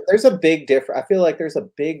money. There's a big difference. I feel like there's a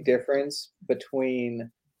big difference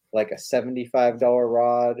between like a $75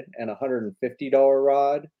 rod and a $150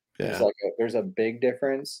 rod. Yeah. There's a big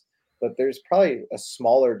difference, but there's probably a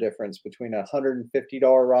smaller difference between a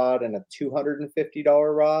 $150 rod and a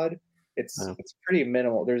 $250 rod. It's pretty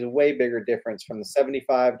minimal. There's a way bigger difference from the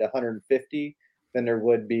 75 to 150 than there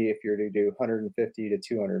would be if you're to do 150 to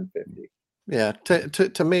 250. Yeah,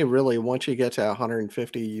 to me, really, once you get to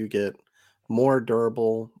 150, you get more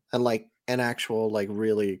durable and like an actual, like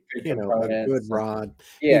really, a good rod.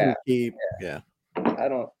 Yeah. Yeah.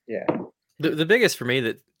 The biggest for me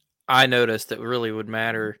that I noticed that really would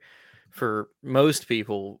matter for most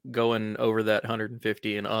people going over that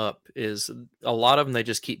 150 and up is a lot of them, they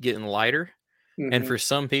just keep getting lighter. Mm-hmm. And for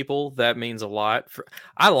some people that means a lot.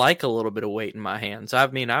 I like a little bit of weight in my hands. I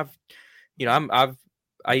mean, I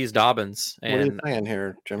use Dobbins. And, what are you saying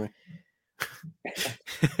here, Jimmy?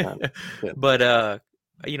 But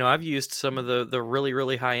I've used some of the really,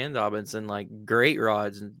 really high end Dobbins and like great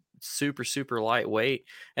rods and super, super lightweight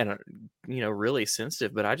and really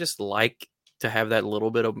sensitive. But I just like to have that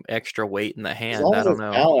little bit of extra weight in the hand. As long as I don't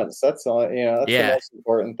know. Balance. That's all. That's the most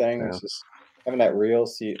important thing. Yeah. It's just having that reel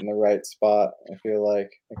seat in the right spot. I feel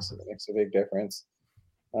like makes a big difference.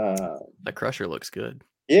 The Crusher looks good.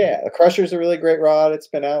 Yeah, the Crusher's a really great rod. It's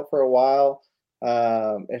been out for a while.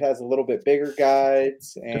 It has a little bit bigger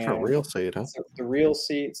guides and different reel seat, huh? The reel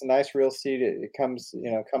seat, it's a nice reel seat. It comes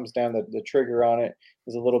down. The trigger on it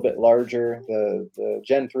is a little bit larger. The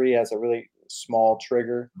Gen 3 has a really small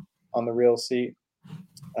trigger on the reel seat.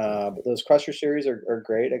 But those Crusher series are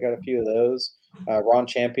great. I got a few of those. Ron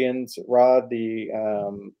Champion's rod, the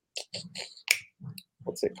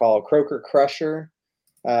what's it called? Croaker Crusher.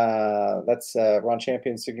 That's Ron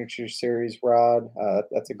Champion's signature series rod.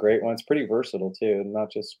 That's a great one. It's pretty versatile too, not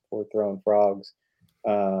just for throwing frogs.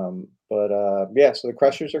 So the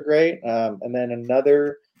Crushers are great. And then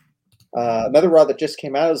another rod that just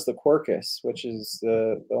came out is the Quercus, which is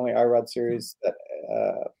the only iRod series that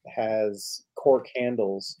has cork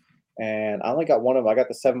handles. And I only got one of them. I got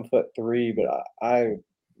the 7'3", but I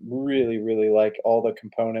really, really like all the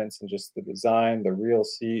components and just the design, the reel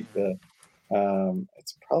seat,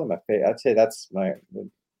 it's probably my favorite. I'd say that's my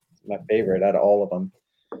favorite out of all of them.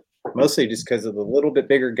 Mostly just because of the little bit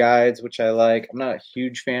bigger guides, which I like. I'm not a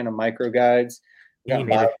huge fan of micro guides.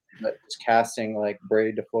 got but just casting like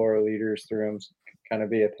braid to fluoroleaders through them can kind of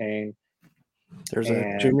be a pain. There's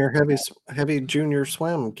a junior heavy junior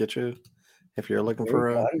swim. Get you if you're looking for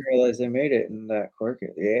a. I didn't realize they made it in that cork.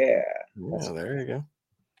 Yeah, there you go.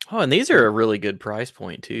 Oh, and these are a really good price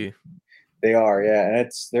point too. They are, yeah,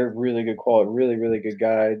 and they're really good quality, really, really good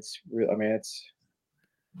guides. I mean,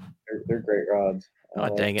 they're great rods.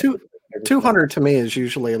 Oh, dang it! 200 to me is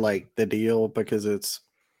usually like the deal because it's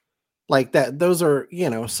like that. Those are,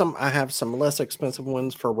 I have some less expensive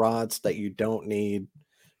ones for rods that you don't need,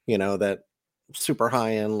 that super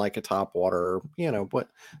high end, like a top water, but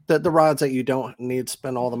the rods that you don't need to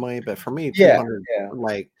spend all the money. But for me, 200,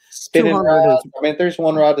 like spinning rods. I mean, if there's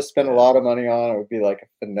one rod to spend a lot of money on, it would be like a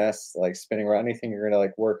finesse, like spinning rod. Anything you're going to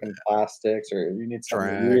like work in plastics, or you need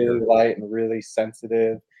something really light and really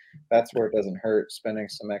sensitive. That's where it doesn't hurt spending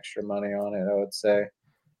some extra money on it, I would say.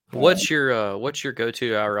 What's your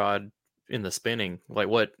go-to rod in the spinning? Like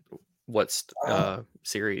what's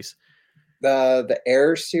series? The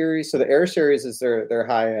Air series. So the Air series is their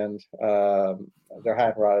high end. Their high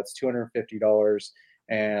end rod. It's $250,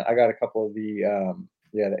 and I got a couple of the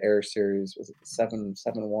the Air series. Was it the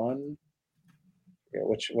 771? Yeah.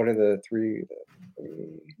 What are the three?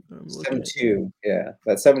 7.2. Yeah,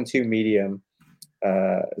 that 7.2 medium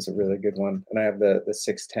is a really good one, and I have the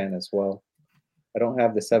 610 as well. I don't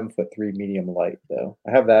have the 7'3" medium light though.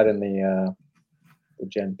 I have that in the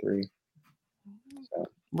Gen 3. So.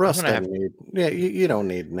 Rust doesn't need. Yeah, you don't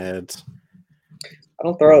need Neds. I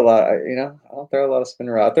don't throw a lot. I don't throw a lot of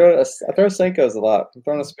spinning rod. I throw Senkos a lot. I'm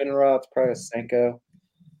throwing a spinning rod. It's probably a Senko.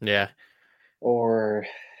 Yeah. Or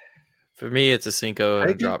for me, it's a Senko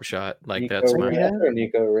and a drop shot. Like Nico that's my. I throw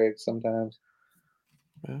Nico rig sometimes.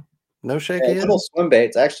 Yeah. No shaky. Little swim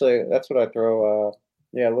baits. Actually, that's what I throw.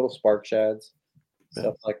 Little spark shads,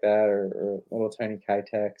 stuff like that, or little tiny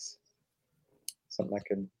Kitex. Something I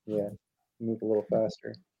could move a little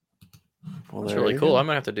faster. Well, that's really cool. I'm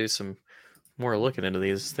gonna have to do some more looking into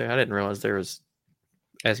these. I didn't realize there was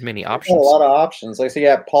as many options. A lot of options. Like, so you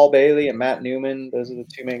have Paul Bailey and Matt Newman. Those are the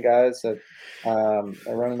two main guys that are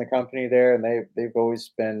running the company there, and they've always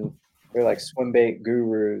been like swim bait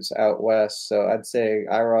gurus out west. So I'd say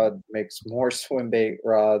iRod makes more swim bait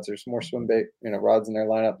rods. There's more swim bait rods in their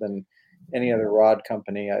lineup than any other rod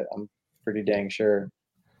company. I'm pretty dang sure.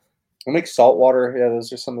 They make saltwater. Yeah,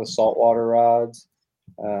 those are some of the saltwater rods.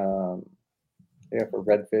 For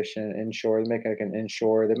redfish and inshore. They make like an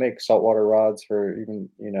inshore. They make saltwater rods for even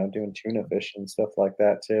doing tuna fish and stuff like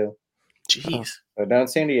that too. Jeez. So down in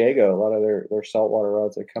San Diego, a lot of their saltwater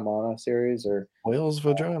rods that come on a series are Whale's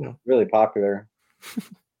vagina. Really popular.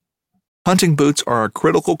 Hunting boots are a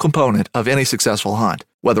critical component of any successful hunt.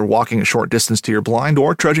 Whether walking a short distance to your blind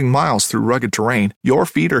or trudging miles through rugged terrain, your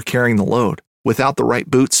feet are carrying the load. Without the right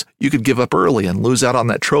boots, you could give up early and lose out on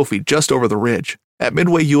that trophy just over the ridge. At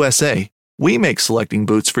Midway USA, we make selecting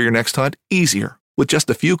boots for your next hunt easier. With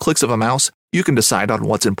just a few clicks of a mouse, you can decide on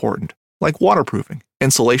what's important, like waterproofing,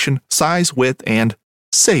 insulation, size, width, and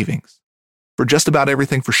savings. For just about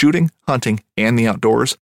everything for shooting, hunting, and the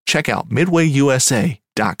outdoors, check out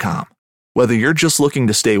MidwayUSA.com. Whether you're just looking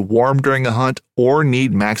to stay warm during a hunt or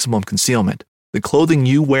need maximum concealment, the clothing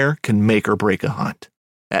you wear can make or break a hunt.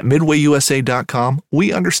 At MidwayUSA.com,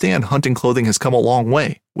 we understand hunting clothing has come a long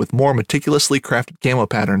way with more meticulously crafted camo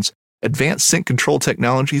patterns, advanced scent control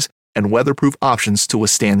technologies, and weatherproof options to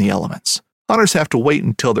withstand the elements. Hunters have to wait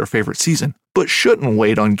until their favorite season, but shouldn't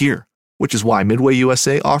wait on gear, which is why Midway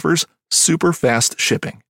USA offers super fast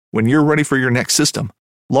shipping. When you're ready for your next system,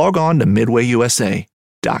 log on to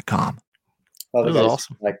MidwayUSA.com. Well, the guys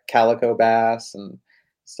awesome. Like calico bass and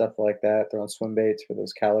stuff like that. Throwing swim baits for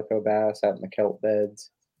those calico bass out in the kelp beds.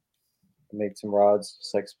 Make some rods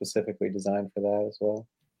just like specifically designed for that as well.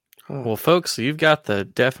 Well, folks, you've got the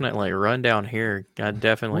definite rundown here. I'd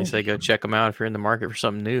definitely say go check them out if you're in the market for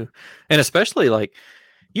something new, and especially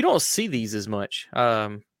you don't see these as much.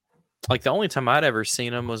 Like the only time I'd ever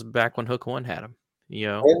seen them was back when Hook One had them.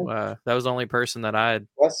 That was the only person that I had.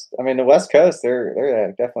 The West Coast,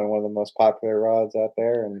 they're definitely one of the most popular rods out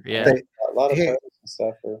there, and a lot of pros and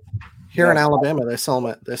stuff. Here in Alabama, they sell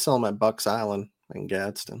them at Bucks Island in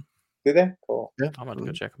Gadsden. Do they? Cool. Yeah, I'm gonna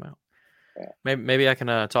go check them out. Yeah. Maybe I can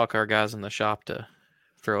talk our guys in the shop to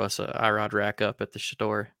throw us a iRod rack up at the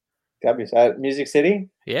store. That'd be Music City.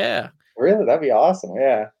 Yeah. Really, that'd be awesome.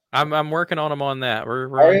 Yeah. I'm working on them on that. We're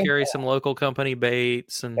gonna carry some local company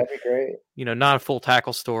baits, and that'd be great. Not a full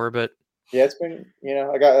tackle store, but yeah, it's been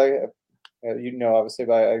I got obviously,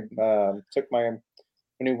 but I took my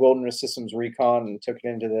new Wilderness Systems Recon and took it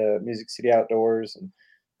into the Music City Outdoors and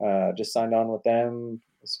just signed on with them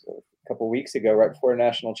a couple of weeks ago, right before a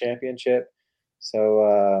national championship.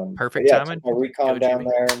 So perfect yeah, timing. took my recon down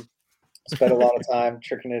there and spent a lot of time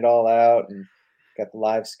tricking it all out, and got the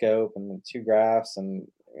live scope and the 2 graphs, and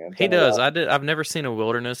he does. I've never seen a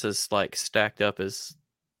wilderness as like stacked up as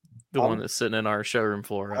the one that's sitting in our showroom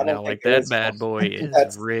floor right now. Like that bad boy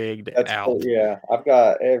is rigged out. Cool. Yeah, I've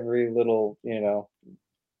got every little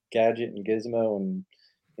gadget and gizmo and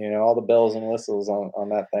all the bells and whistles on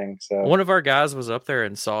that thing. So one of our guys was up there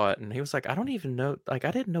and saw it, and he was like, I don't even know, like I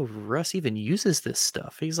didn't know Russ even uses this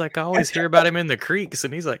stuff. He's like, I always hear about him in the creeks,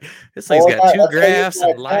 and he's like, this thing's got 2 graphs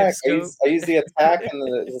and live scope. I use the attack and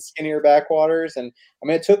the skinnier backwaters, and I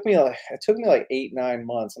mean it took me like 8-9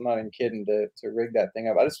 months. I'm not even kidding to rig that thing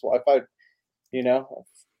up. I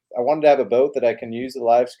wanted to have a boat that I can use the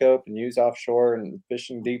live scope and use offshore and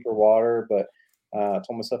fishing deeper water, but I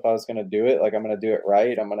told myself I was going to do it. Like, I'm going to do it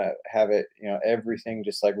right. I'm going to have it, everything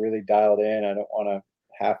just like really dialed in. I don't want to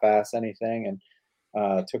half-ass anything. And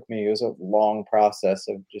it was a long process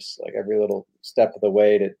of just like every little step of the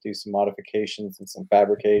way to do some modifications and some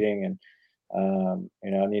fabricating. And,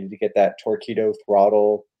 I needed to get that torpedo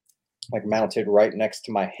throttle like mounted right next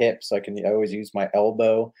to my hip, so I always use my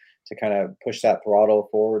elbow to kind of push that throttle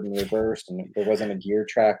forward and reverse. And there wasn't a gear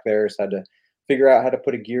track there, so I had to figure out how to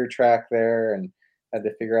put a gear track there, and had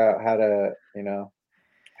to figure out how to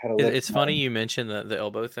lift. It's funny you mentioned the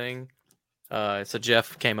elbow thing. So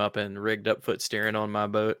Jeff came up and rigged up foot steering on my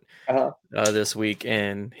boat this week,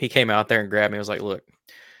 and he came out there and grabbed me. I was like, look,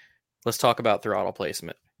 let's talk about throttle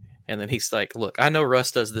placement. And then he's like, look, I know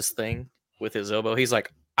Russ does this thing with his elbow. He's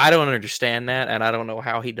like, I don't understand that, and I don't know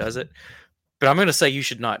how he does it, but I'm going to say you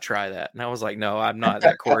should not try that. And I was like, no, I'm not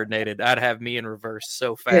that coordinated. I'd have me in reverse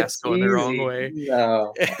so fast going the wrong way.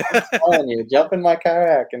 No, I'm telling you, jump in my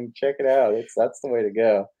kayak and check it out. That's the way to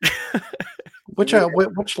go.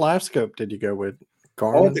 Which live scope did you go with?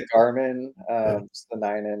 Garmin? I went to Garmin. It's the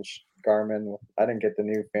 9-inch Garmin. I didn't get the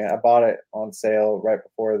new I bought it on sale right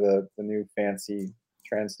before the new fancy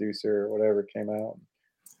transducer or whatever came out.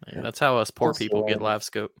 Yeah, that's how us poor people get live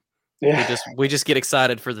scope. Yeah. We just get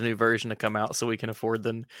excited for the new version to come out so we can afford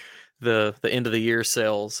the end of the year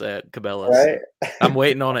sales at Cabela's. Right? I'm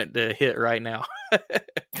waiting on it to hit right now.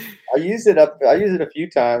 I used it a few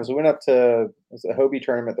times. We went up to the Hobie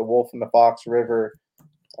tournament, the Wolf and the Fox River.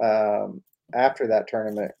 After that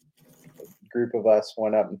tournament, a group of us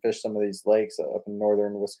went up and fished some of these lakes up in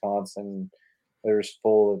northern Wisconsin. They were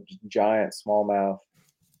full of giant smallmouth,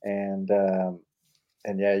 and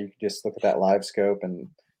yeah, you could just look at that live scope and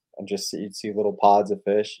just you'd see little pods of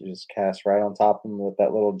fish. You just cast right on top of them, let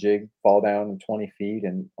that little jig fall down 20 feet,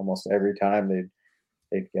 and almost every time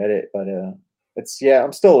they'd get it. But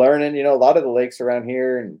I'm still learning. A lot of the lakes around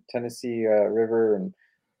here in Tennessee River and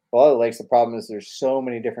a lot of the lakes, the problem is there's so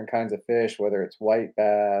many different kinds of fish, whether it's white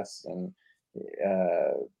bass and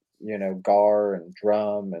gar and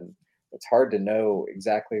drum, and it's hard to know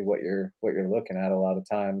exactly what you're looking at a lot of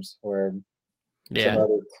times. Where some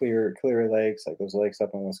other clear lakes, like those lakes up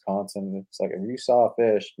in Wisconsin, it's like if you saw a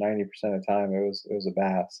fish, 90% of the time it was a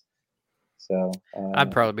bass. So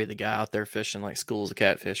I'd probably be the guy out there fishing like schools of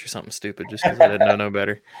catfish or something stupid just because I didn't know no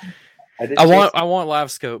better. I want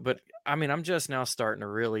live scope, but I mean I'm just now starting to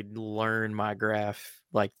really learn my graph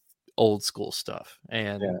like old school stuff,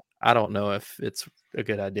 and I don't know if it's a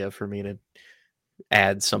good idea for me to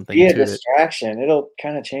add something to it. Be a distraction. It'll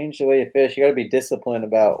kind of change the way you fish. You got to be disciplined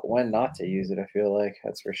about when not to use it. I feel like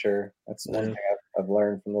that's for sure. That's one thing I've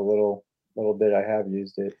learned from the little bit I have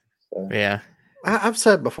used it. So. Yeah, I've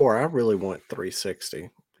said before, I really want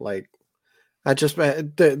 360. Like, I just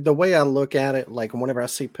the way I look at it, like whenever I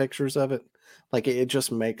see pictures of it, like it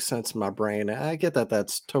just makes sense in my brain. I get that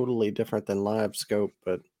that's totally different than live scope,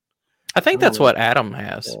 but I think that's what Adam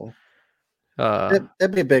has.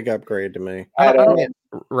 That'd be a big upgrade to me.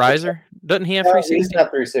 Riser, doesn't he have 360? He's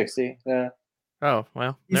not 360. Yeah. Oh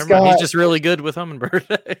well, never mind. He's just really good with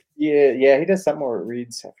Humminbird. yeah, he does something where it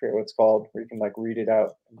reads. I forget what it's called. Where you can like read it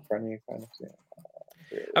out in front of you. Kind of.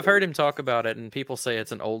 I've heard him talk about it, and people say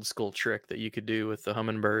it's an old school trick that you could do with the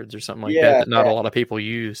Humminbirds or something like that not a lot of people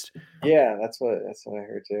used. Yeah, that's what I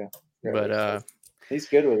heard too. But he's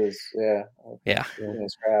good with his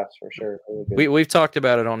his crafts for sure. Really we've talked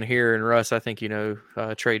about it on here, and Russ, I think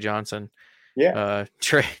Trey Johnson. Yeah.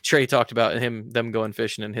 Trey talked about them going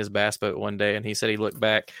fishing in his bass boat one day, and he said he looked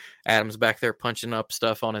back. Adam's back there punching up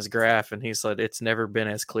stuff on his graph, and he said it's never been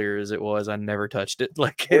as clear as it was. I never touched it.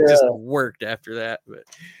 Like it just worked after that. But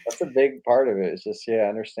that's a big part of it. It's just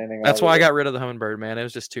understanding. That's why I got rid of the Humminbird, man. It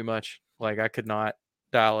was just too much. Like I could not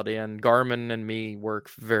dial it in. Garmin and me work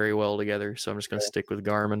very well together, so I'm just going to stick with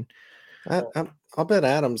Garmin. I'll bet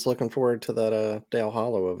Adam's looking forward to that Dale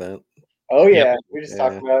Hollow event. Oh yeah, Yep. we just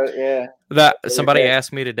talked about it. Yeah. That somebody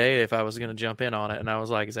asked me today if I was going to jump in on it, and I was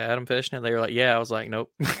like, "Is Adam fishing it?" They were like, "Yeah." I was like,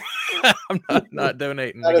 "Nope, I'm not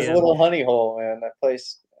donating." That is a again. little honey hole, man. That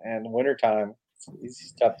place in wintertime,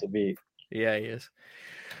 he's tough to beat. Yeah, he is.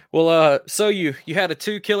 Well, so you had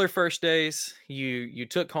 2 killer first days. You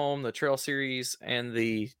took home the Trail Series and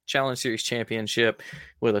the Challenge Series championship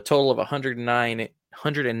with a total of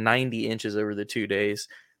 190 inches over the 2 days,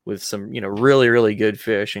 with some really really good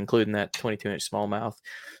fish, including that 22-inch smallmouth.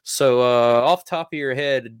 So off the top of your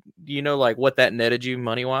head, like what that netted you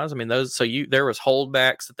money wise? I mean, there was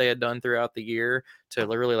holdbacks that they had done throughout the year to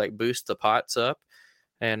really like boost the pots up,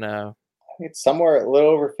 and I think it's somewhere a little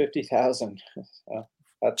over 50,000. So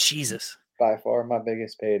that's Jesus, by far my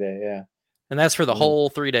biggest payday. Yeah, and that's for the whole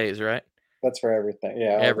 3 days, right? That's for everything.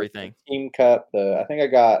 Yeah, everything. The team cup. I think I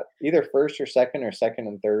got either first or second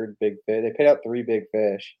and third big fish. They paid out 3 big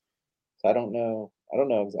fish. So I don't know. I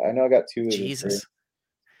know I got 2 of the 3. Jesus. So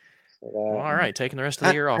Well, all right, taking the rest of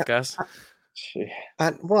the year off, guys.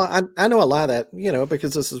 I know a lot of that,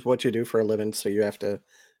 because this is what you do for a living, so you have to,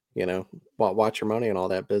 watch your money and all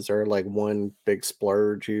that. But is there like one big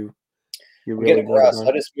splurge you really want to?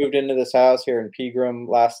 I just moved into this house here in Pegram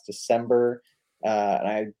last December, and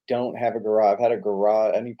I don't have a garage. I've had a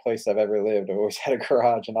garage any place I've ever lived. I've always had a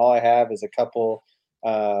garage, and all I have is a couple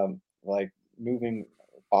like moving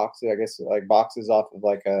boxes, I guess, like boxes off of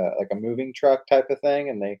like a moving truck type of thing,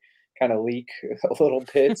 and they kind of leak a little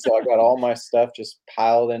bit. So I got all my stuff just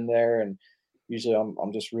piled in there, and usually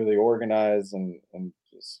I'm just really organized and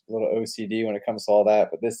just a little OCD when it comes to all that.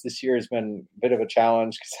 But this year has been a bit of a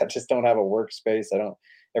challenge because I just don't have a workspace.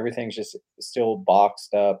 Everything's just still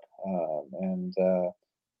boxed up and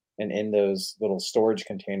in those little storage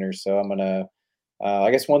containers. So I'm gonna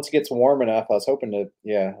I guess once it gets warm enough, I was hoping to,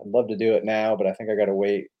 I'd love to do it now, but I think I got to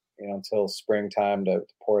wait, until springtime to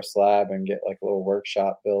pour a slab and get like a little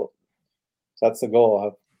workshop built. So that's the goal. I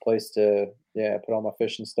have a place to, put all my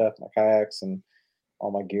fishing stuff, my kayaks, and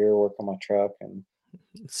all my gear, work on my truck, and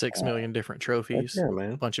 6 million different trophies, yeah,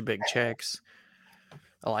 man. A bunch of big checks.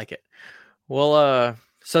 I like it. Well,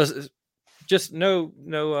 so just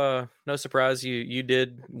no surprise, you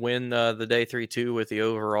did win the day 3-2 with the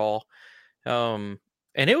overall. And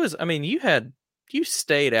it was, I mean, you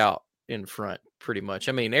stayed out in front pretty much.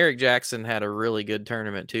 I mean, Eric Jackson had a really good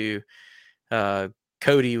tournament too.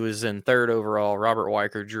 Cody was in 3rd overall, Robert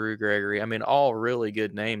Weicker, Drew Gregory. I mean, all really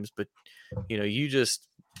good names, but you just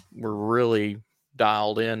were really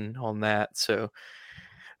dialed in on that. So,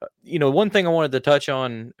 one thing I wanted to touch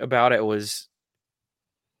on about it was,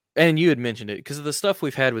 and you had mentioned it, because of the stuff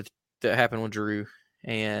we've had that happened with Drew,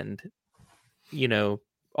 and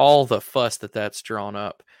all the fuss that's drawn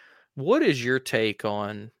up. What is your take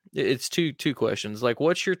on? It's two questions. Like,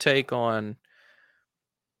 what's your take on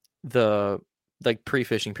the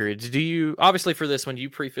pre-fishing periods? Do you, obviously for this one, you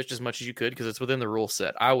pre-fished as much as you could because it's within the rule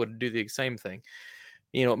set? I would do the same thing.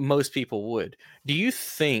 Most people would. Do you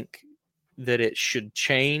think that it should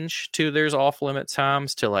change to there's off limit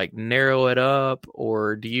times to like narrow it up,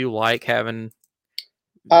 or do you like having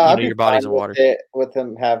your bodies of water with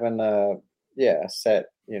them having a set?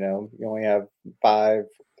 You only have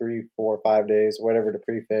 3, 4, 5 days, whatever, to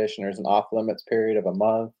pre-fish, and there's an off limits period of a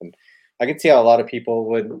month. And I can see how a lot of people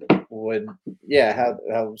would have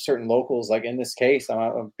certain locals, like in this case,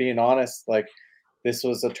 I'm being honest, like this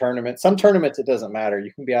was a tournament. Some tournaments it doesn't matter.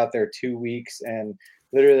 You can be out there 2 weeks and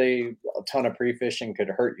literally a ton of pre-fishing could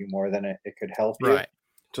hurt you more than it could help you. Right.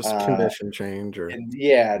 Just condition change just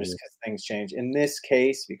because things change. In this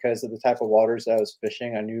case, because of the type of waters that I was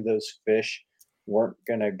fishing, I knew those fish weren't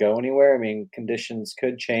going to go anywhere. I mean, conditions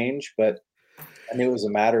could change, but I knew it was a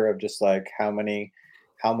matter of just like how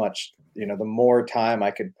much, the more time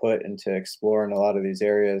I could put into exploring a lot of these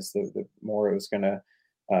areas, the more it was going to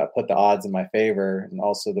put the odds in my favor. And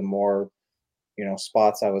also the more,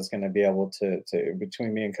 spots I was going to be able to,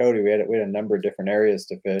 between me and Cody, we had a number of different areas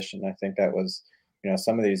to fish. And I think that was,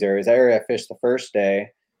 some of these areas. That area I fished the first day,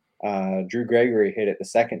 Drew Gregory hit it the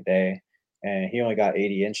second day, and he only got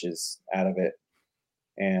 80 inches out of it.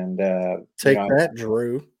 And take that,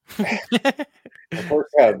 Drew. Of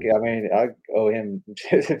course, I mean, I owe him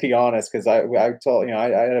to be honest, because I told I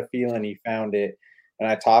had a feeling he found it, and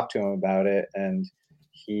I talked to him about it, and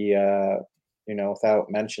he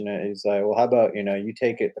without mentioning it, he's like, well, how about you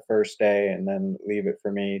take it the first day and then leave it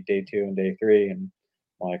for me day 2 and day 3. And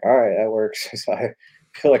I'm like, all right, that works. So I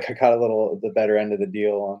feel like I got the better end of the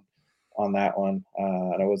deal on that one,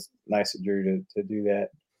 and it was nice of Drew to do that.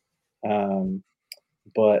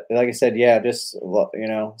 But like I said, just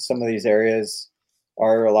some of these areas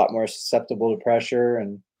are a lot more susceptible to pressure,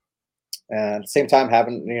 and And at the same time,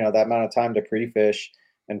 having that amount of time to pre-fish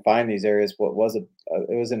and find these areas, it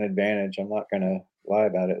was an advantage. I'm not gonna lie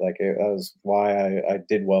about it. Like that was why I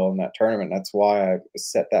did well in that tournament. That's why I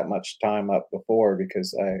set that much time up before,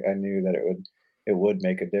 because I knew that it would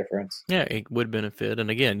make a difference. Yeah, it would benefit. And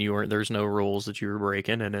again, there's no rules that you were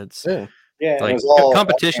breaking, and it's Yeah, and like it was all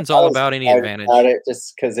competition's I all was about any excited advantage. about it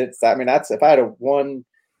just because that's if I had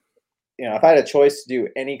if I had a choice to do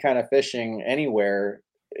any kind of fishing anywhere,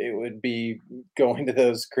 it would be going to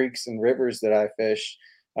those creeks and rivers that I fish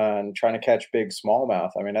and trying to catch big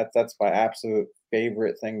smallmouth. I mean, that's my absolute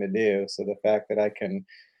favorite thing to do. So the fact that I can,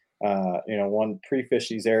 pre-fish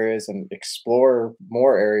these areas and explore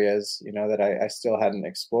more areas, that I still hadn't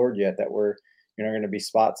explored yet, that were, going to be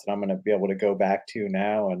spots that I'm going to be able to go back to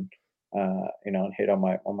now and, and hit on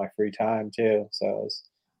my free time too. So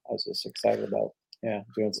I was just excited about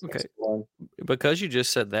doing some exploring. Because you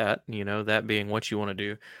just said that, that being what you want to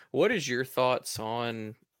do, what is your thoughts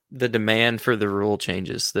on the demand for the rule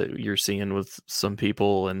changes that you're seeing with some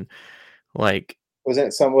people? And like, was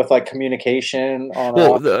it some with like communication on?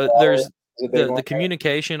 Well, there's the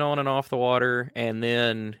communication on and off the water, and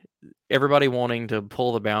then everybody wanting to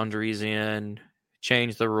pull the boundaries in,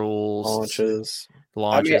 change the rules, launches.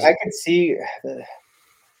 I mean, I could see.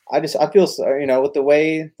 I feel with the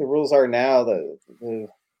way the rules are now, the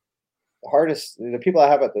hardest, the people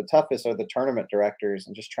I have at the toughest are the tournament directors,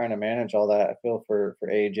 and just trying to manage all that. I feel for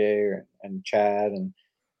AJ and Chad, and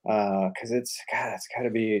because it's got to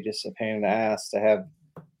be just a pain in the ass to have,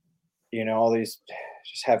 all these,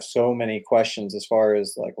 just have so many questions as far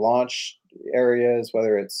as like launch areas,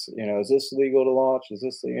 whether it's, is this legal to launch? Is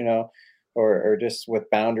this, or just with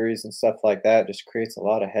boundaries and stuff like that, just creates a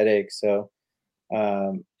lot of headaches. So,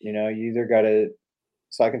 you either got to,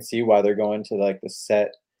 so I can see why they're going to like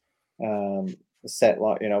not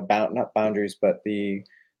boundaries, but the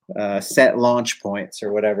set launch points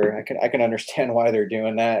or whatever. I can understand why they're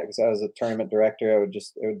doing that, because I was a tournament director. It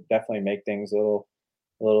would definitely make things a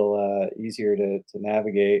little easier to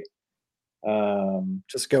navigate.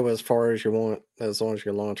 Just go as far as you want, as long as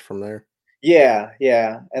you launch from there. Yeah.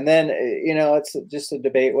 And then it's just a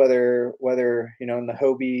debate whether in the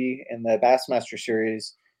Hobie and the Bassmaster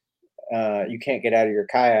series, you can't get out of your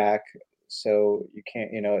kayak, so you can't,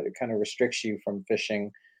 it kind of restricts you from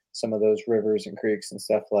fishing some of those rivers and creeks and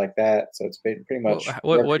stuff like that. So it's pretty much.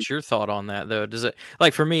 What's your thought on that though? Does it,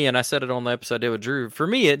 like, for me, and I said it on the episode I did with Drew, for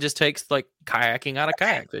me it just takes like kayaking out of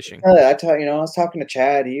kayak fishing. I was talking to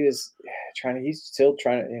Chad. He's still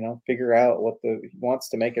trying to figure out what he wants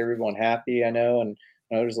to make everyone happy. I know, and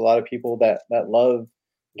there's a lot of people that love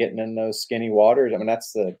getting in those skinny waters. I mean,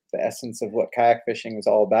 that's the essence of what kayak fishing is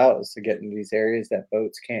all about, is to get into these areas that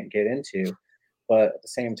boats can't get into. But at the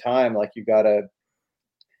same time, like, you got to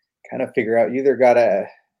kind of figure out, you either got to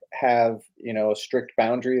have, a strict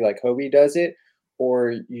boundary like Hobie does it,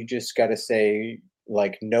 or you just got to say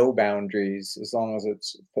like no boundaries, as long as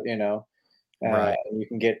it's, right. You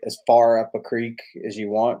can get as far up a creek as you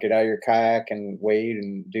want, get out of your kayak and wade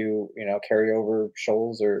and do, carry over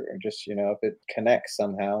shoals, or just, if it connects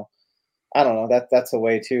somehow. I don't know, that's a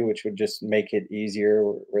way too, which would just make it easier,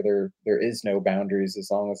 where there is no boundaries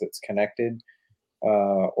as long as it's connected.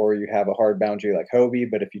 Or you have a hard boundary like Hobie.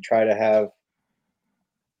 But if you try to have,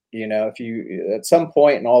 if you, at some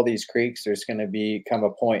point in all these creeks, there's going to become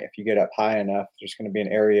a point, if you get up high enough, there's going to be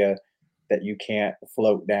an area that you can't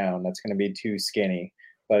float down. That's going to be too skinny.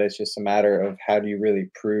 But it's just a matter of how do you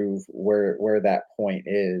really prove where that point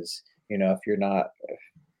is. If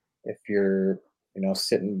you're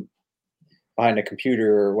sitting behind a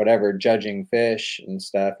computer or whatever, judging fish and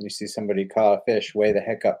stuff, and you see somebody caught a fish way the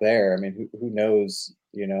heck up there. I mean, who knows,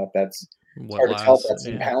 if that's, it's hard to tell if that's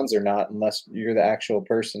in pounds or not, unless you're the actual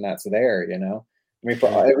person that's there, I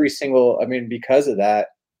mean, because of that,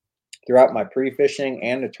 throughout my pre-fishing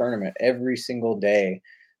and the tournament, every single day,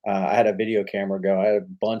 I had a video camera go. I had a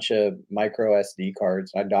bunch of micro SD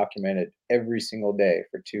cards. I documented every single day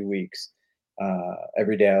for 2 weeks.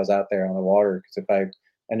 Every day I was out there on the water, because if I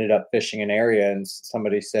ended up fishing an area and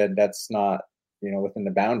somebody said that's not, within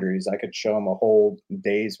the boundaries, I could show them a whole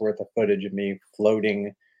day's worth of footage of me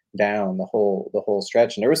floating down the whole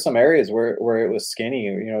stretch. And there was some areas where it was skinny,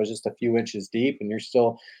 it was just a few inches deep, and you're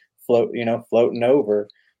still floating over.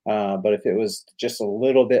 But if it was just a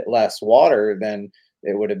little bit less water, then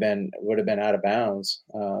it would have been out of bounds.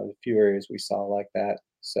 A few areas we saw like that.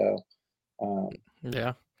 So,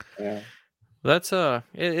 yeah. That's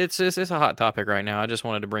it's a hot topic right now. I just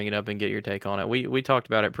wanted to bring it up and get your take on it. We talked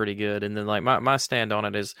about it pretty good, and then like my stand on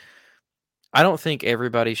it is, I don't think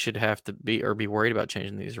everybody should have to be worried about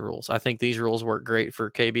changing these rules. I think these rules work great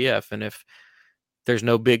for KBF, and if there's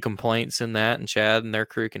no big complaints in that, and Chad and their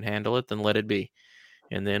crew can handle it, then let it be.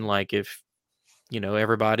 And then, like, if,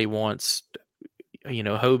 everybody wants,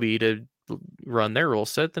 Hobie to run their rule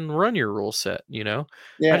set, then run your rule set, I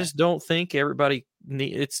just don't think everybody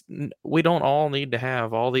we don't all need to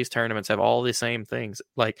have all these tournaments, have all the same things.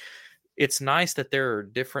 Like, it's nice that there are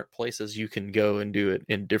different places you can go and do it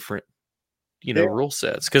in different, rule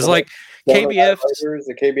sets. Because, like, KBF,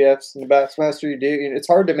 the KBFs and the Bassmaster, you do. It's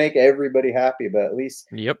hard to make everybody happy, but at least,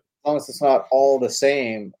 yep. As long as it's not all the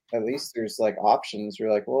same, at least there's like options.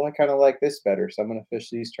 You're like, well, I kind of like this better, so I'm going to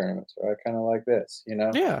fish these tournaments, or I kind of like this,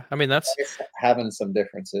 Yeah, I mean, that's having some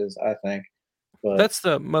differences, I think. But that's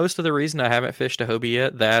the most of the reason I haven't fished a Hobie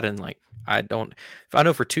yet. That, and like, I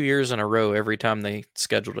know for 2 years in a row, every time they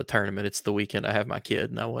scheduled a tournament, it's the weekend I have my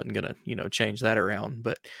kid, and I wasn't gonna change that around.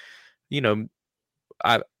 But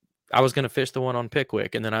I was gonna fish the one on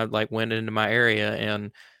Pickwick, and then I went into my area,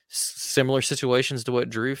 and similar situations to what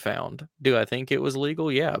Drew found. Do I think it was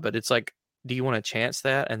legal? Yeah, but it's like, do you want to chance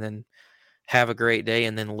that and then have a great day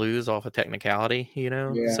and then lose off a technicality?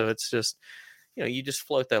 Yeah. So it's just, you just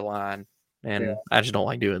float that line, and I just don't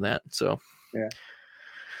like doing that. So yeah.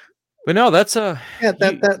 But no, that's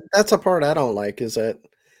that's a part I don't like, is that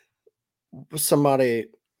somebody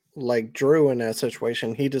like Drew in that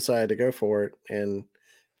situation, he decided to go for it and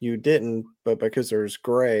you didn't, but because there's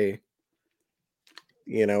gray,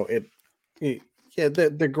 the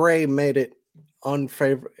gray made it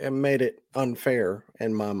unfair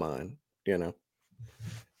in my mind.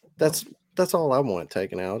 That's all I want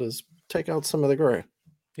taken out, is take out some of the gray.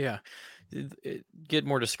 Yeah, get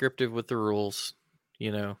more descriptive with the rules.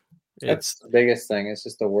 That's the biggest thing. It's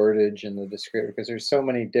just the wordage and the descriptive, because there's so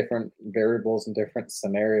many different variables and different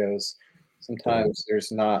scenarios. Sometimes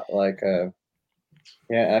there's not like a.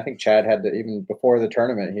 Yeah, I think Chad had to, even before the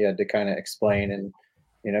tournament, he had to kind of explain, and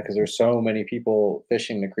because there's so many people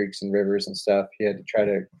fishing the creeks and rivers and stuff, he had to try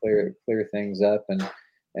to clear things up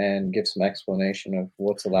and give some explanation of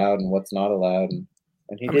what's allowed and what's not allowed. And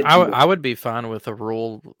he did. I would be fine with a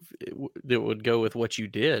rule that would go with what you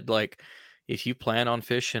did. Like, if you plan on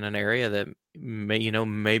fishing an area that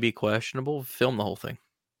may be questionable, film the whole thing.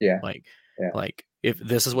 Yeah. Like, if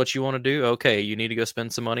this is what you want to do, okay, you need to go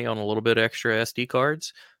spend some money on a little bit extra SD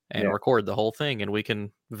cards and record the whole thing, and we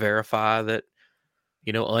can verify that,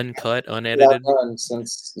 uncut, unedited.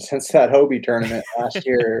 Since that Hobie tournament last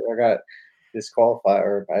year, I got disqualified,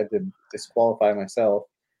 or I had to disqualify myself.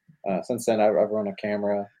 Since then, I've run a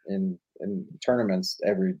camera in tournaments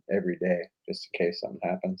every day, just in case something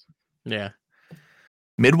happens. Yeah.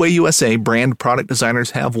 Midway USA brand product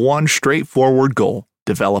designers have one straightforward goal: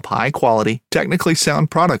 develop high-quality, technically sound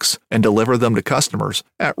products and deliver them to customers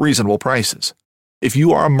at reasonable prices. If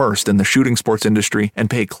you are immersed in the shooting sports industry and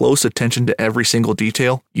pay close attention to every single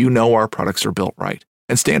detail, you know our products are built right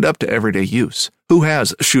and stand up to everyday use. Who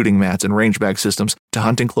has shooting mats and range bag systems to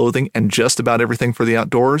hunting clothing and just about everything for the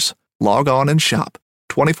outdoors? Log on and shop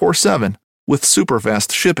 24/7 with super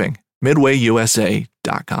fast shipping.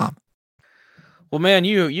 MidwayUSA.com. Well, man,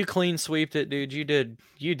 you clean sweeped it, dude. You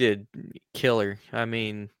did killer. I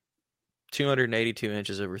mean, 282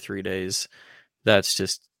 inches over 3 days. That's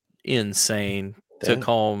just insane. Damn. Took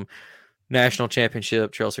home National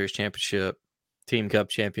Championship, Trail Series Championship, Team Cup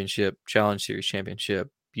Championship, Challenge Series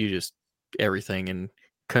Championship. You just everything, and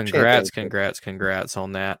congrats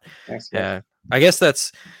on that. Yeah, I guess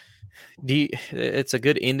it's a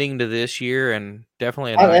good ending to this year, and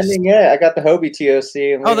definitely a nice ending. Yeah, I got the Hobie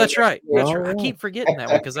TOC. Oh, that's right. That's right. I keep forgetting that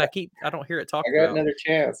one because I don't hear it talked about. I got another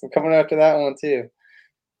chance. I'm coming after that one too.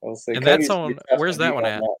 And Cody's, that's on. Where's that one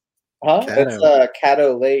at? Huh? It's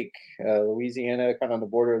Caddo Lake, Louisiana, kind of on the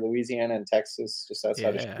border of Louisiana and Texas, just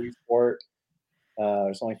outside of Shreveport.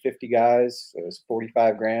 There's only 50 guys. It was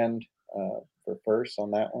 $45,000 for first on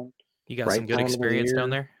that one. You got some good experience down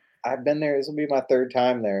there? I've been there. This will be my third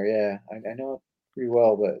time there. Yeah, I know it pretty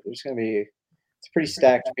well, but it's a pretty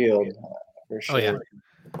stacked field for sure.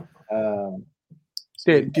 Oh,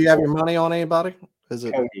 yeah. Do you have your money on anybody? Is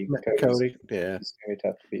it Cody? Yeah, it's gonna be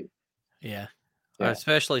tough to beat. Yeah.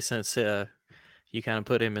 Especially since you kind of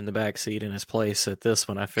put him in the back seat in his place at this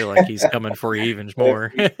one. I feel like he's coming for you even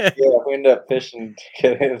more. If we end up fishing,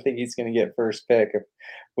 I think he's going to get first pick if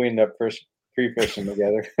we end up pre-fishing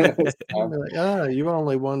together. Like, you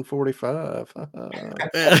only won 45.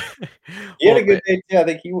 He had a good day too. I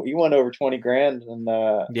think he won over $20,000 in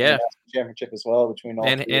the championship as well between all.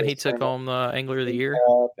 And he took home Angler of the Year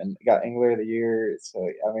and got Angler of the Year. So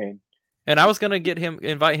I mean, And I was gonna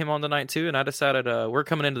invite him on tonight too, and I decided we're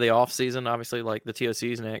coming into the off season, obviously like the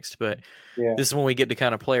TOC's next, but this is when we get to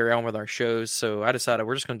kind of play around with our shows. So I decided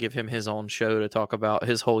we're just gonna give him his own show to talk about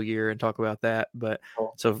his whole year and talk about that. But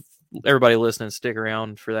so everybody listening, stick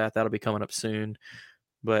around for that. That'll be coming up soon.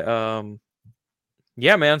 But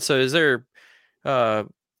yeah, man. So is there we're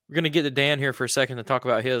gonna get to Dan here for a second to talk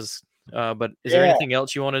about his. But is there anything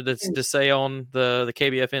else you wanted to say on the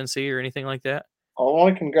KBFNC or anything like that? I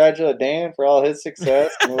want to congratulate Dan for all his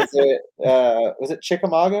success. And was it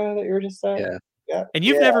Chickamauga that you were just saying? Yeah. And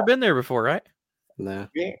you've never been there before, right? No.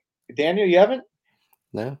 Daniel, you haven't?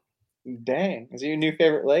 No. Dang. Is it your new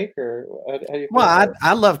favorite lake, or how do you feel? Well,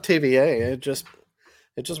 I love TVA. It just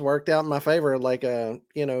worked out in my favor. Like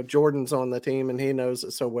Jordan's on the team and he knows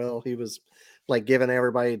it so well. He was like giving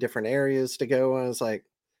everybody different areas to go. And I was like,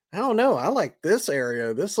 I don't know. I like this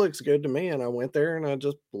area. This looks good to me. And I went there and I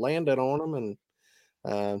just landed on them and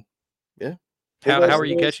yeah. How are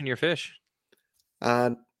you catching your fish?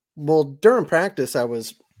 Well, during practice, it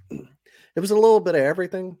was a little bit of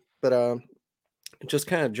everything, but just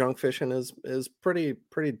kind of junk fishing is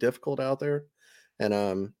pretty difficult out there,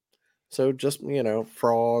 and so just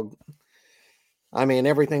frog. I mean,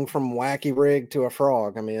 everything from wacky rig to a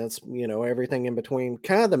frog. I mean, it's everything in between.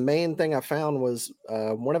 Kind of the main thing I found was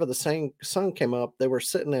whenever the sun came up, they were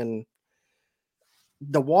sitting in.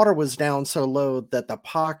 The water was down so low that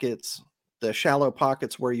the shallow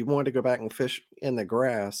pockets where you wanted to go back and fish in the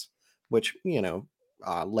grass, which,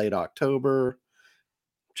 late October,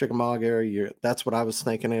 Chickamauga area, that's what I was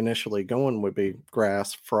thinking initially going would be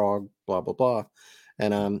grass, frog, blah, blah, blah.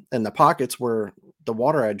 And the pockets where the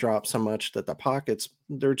water had dropped so much that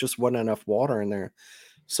there just wasn't enough water in there.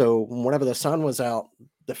 So whenever the sun was out,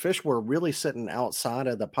 the fish were really sitting outside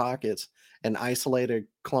of the pockets and isolated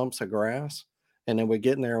clumps of grass. And then we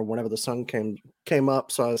get in there whenever the sun came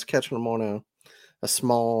up. So I was catching them on a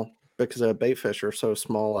small, because a bait fish are so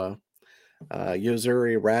small,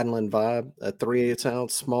 Yozuri Rattling Vibe, a 3/8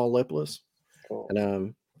 ounce small lipless. Cool.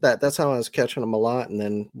 And that's how I was catching them a lot. And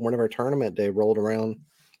then whenever tournament day rolled around,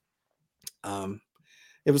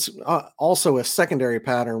 it was also a secondary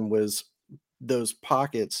pattern was those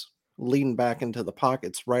pockets leading back into the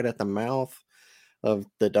pockets right at the mouth of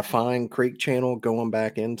the defined creek channel going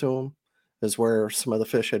back into them. Is where some of the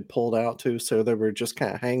fish had pulled out to. So they were just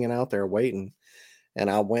kind of hanging out there waiting. And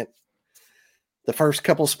the first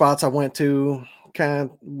couple spots I went to kind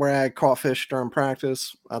of where I caught fish during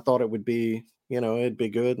practice, I thought it would be, it'd be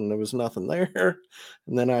good. And there was nothing there.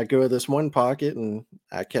 And then I go to this one pocket and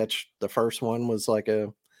I catch the first one was like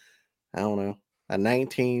a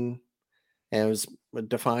 19. And it was a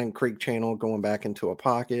defined creek channel going back into a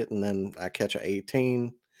pocket. And then I catch an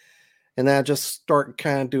 18. And then I just start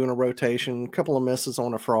kind of doing a rotation, a couple of misses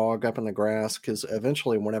on a frog up in the grass, because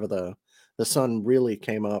eventually whenever the sun really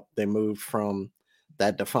came up, they moved from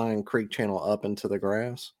that defined creek channel up into the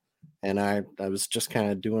grass. And I was just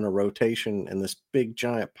kind of doing a rotation in this big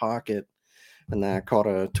giant pocket. And then I caught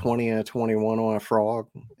a 20 and a 21 on a frog.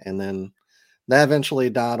 And then that eventually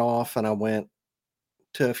died off. And I went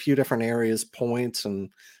to a few different areas, points, and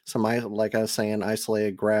some, like I was saying,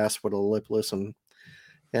 isolated grass with a lipless and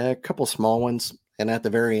a couple small ones. And at the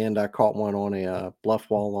very end, I caught one on a bluff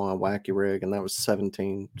wall on a wacky rig, and that was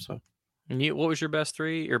 17. So, and what was your best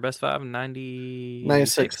three? Your best five?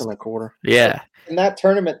 96 and a quarter. Yeah. In that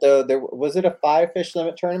tournament, though, was it a 5 fish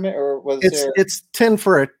limit tournament, or was it's 10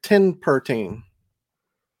 per team?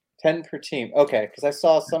 10 per team. Okay, because I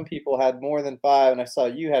saw some people had more than 5, and I saw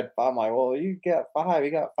you had 5. I'm like, well, you got 5.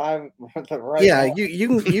 You got 5 right. Yeah,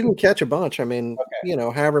 you can catch a bunch. I mean,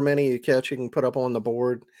 however many you catch, you can put up on the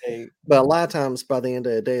board. Okay. But a lot of times, by the end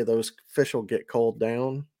of the day, those fish will get culled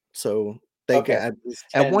down. So they get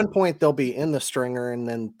at one point they'll be in the stringer, and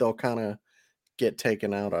then they'll kind of get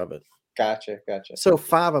taken out of it. Gotcha. So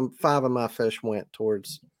five of my fish went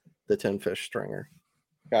towards the 10 fish stringer.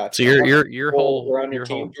 Gotcha. So your whole were on your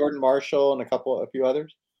team, Jordan Marshall and a few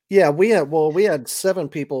others. Yeah, we had 7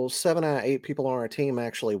 people, 7 out of 8 people on our team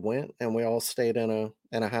actually went, and we all stayed in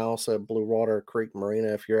a house at Blue Water Creek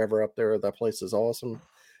Marina. If you're ever up there, that place is awesome.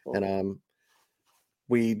 Cool. And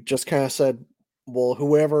we just kind of said, well,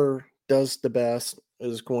 whoever does the best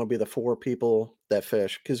is going to be the 4 people that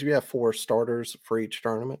fish, because you have 4 starters for each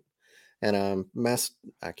tournament. And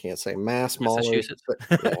I can't say Mass Maulers, but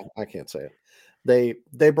yeah, I can't say it.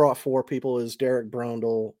 They brought 4 people: is Derek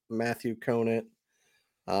Brundle, Matthew Conant,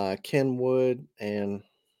 Ken Wood, and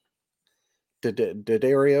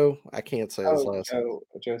Didario. I can't say his last name.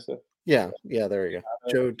 Joseph. Yeah, there you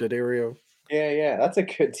go. Joe Didario. Yeah, that's a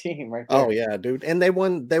good team right there. Oh yeah, dude. And they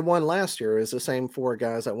won last year. It was the same 4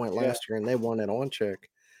 guys that went last year, and they won it on chick.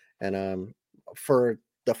 And for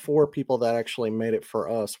the 4 people that actually made it for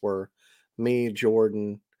us were me,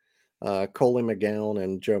 Jordan, Coley McGowan,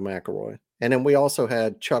 and Joe McElroy. And then we also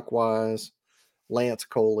had Chuck Wise, Lance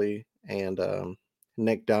Coley, and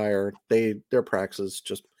Nick Dyer. Their practices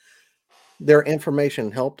their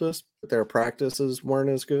information helped us, but their practices weren't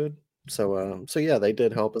as good. So yeah, they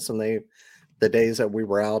did help us. And the days that we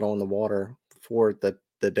were out on the water for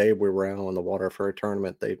the day we were out on the water for a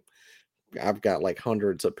tournament, I've got like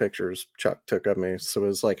hundreds of pictures Chuck took of me. So it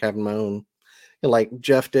was like having my own, like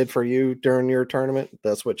Jeff did for you during your tournament.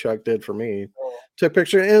 That's what Chuck did for me. Took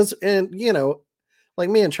pictures, and like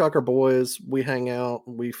me and Chuck are boys. We hang out,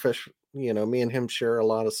 we fish. Me and him share a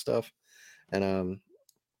lot of stuff, and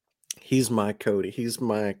he's my Cody. He's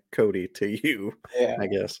my Cody to you, Yeah. I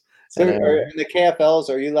guess. So, in the KFLs,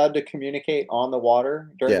 are you allowed to communicate on the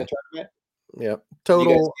water during the tournament? Yep. Do you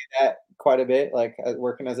guys Total. do that quite a bit, like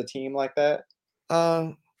working as a team like that?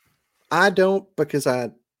 I don't, because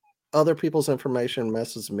other people's information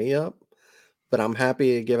messes me up, but I'm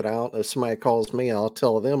happy to give it out. If somebody calls me, I'll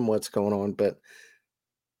tell them what's going on, but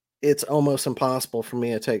it's almost impossible for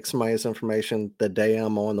me to take somebody's information the day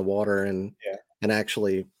I'm on the water and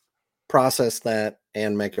actually process that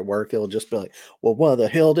and make it work. It'll just be like, well, why the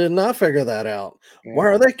hell didn't I figure that out? Why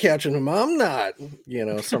are they catching them? I'm not,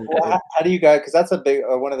 Well, how do you guys, because that's a big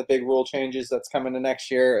one of the big rule changes that's coming to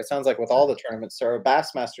next year. It sounds like with all the tournaments, so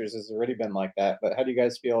Bassmasters has already been like that, but how do you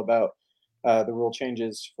guys feel about the rule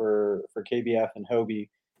changes for KBF and Hobie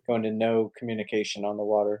going to no communication on the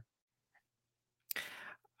water?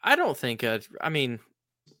 I don't think I'd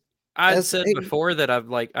said before that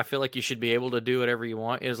I feel like you should be able to do whatever you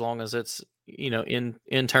want as long as it's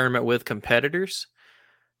in tournament with competitors.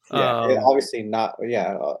 Yeah, obviously not.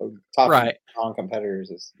 Yeah, talking right. non-competitors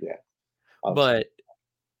is But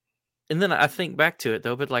and then I think back to it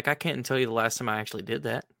though, but like I can't tell you the last time I actually did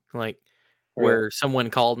that. Like where someone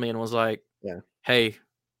called me and was like, "Hey,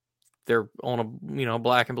 they're on a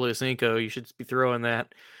black and blue Cinco. You should be throwing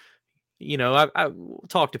that." I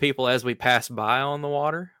talk to people as we pass by on the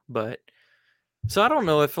water, but so I don't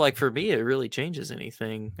know if like for me it really changes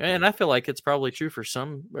anything, and I feel like it's probably true for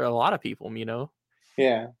a lot of people.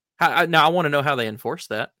 Yeah. Now I want to know how they enforce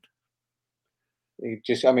that.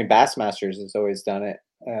 Bassmasters has always done it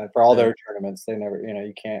for all their tournaments. They never,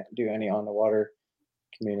 you can't do any on the water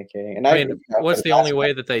communicating. And what's the only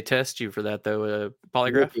way that they test you for that though?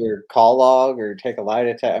 Polygraph, your call log, or take a lie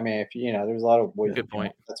detector. If there's a lot of good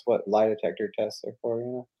point. That's what lie detector tests are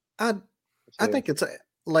for. I think it's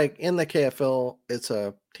like in the KFL, it's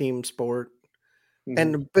a team sport,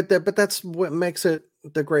 and but that's what makes it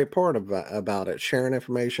the great part about it, sharing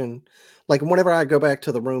information. Like whenever I go back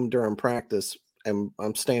to the room during practice and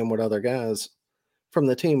I'm staying with other guys from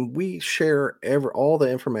the team, we share all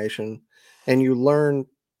the information, and you learn.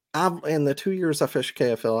 In the 2 years I fished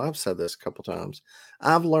KFL, I've said this a couple times,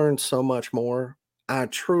 I've learned so much more. I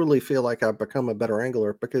truly feel like I've become a better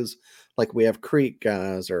angler because like we have creek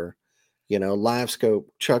guys or live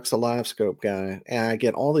scope. Chuck's a live scope guy, and I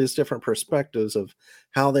get all these different perspectives of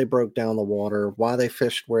how they broke down the water, why they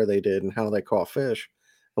fished where they did, and how they caught fish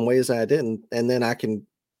in ways that I didn't. And then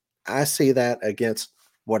I see that against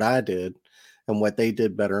what I did and what they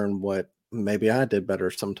did better and what maybe I did better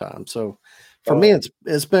sometimes. So for me,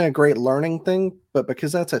 it's been a great learning thing, but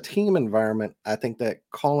because that's a team environment, I think that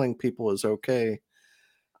calling people is okay.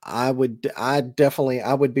 I would be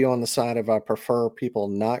on the side of I prefer people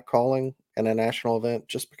not calling in a national event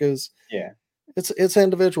just because it's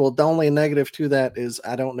individual. The only negative to that is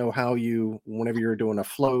I don't know how whenever you're doing a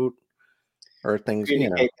float or things,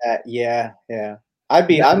 communicate that. Yeah.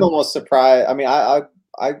 I'm almost surprised.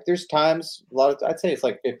 There's times I'd say it's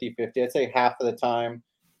like 50-50. I'd say half of the time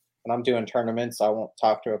when I'm doing tournaments, I won't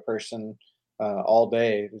talk to a person all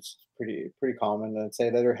day. It's pretty common. And I'd say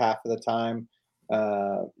the other half of the time,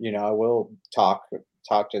 I will talk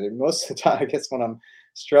to them. Most of the time, I guess when I'm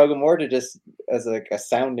struggling more to just as like a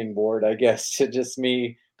sounding board, I guess, to just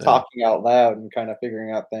me talking out loud and kind of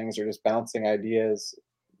figuring out things or just bouncing ideas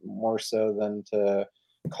more so than to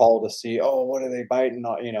call to see, what are they biting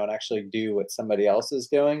on, and actually do what somebody else is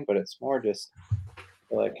doing. But it's more just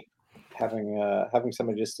like having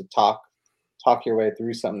somebody just to talk your way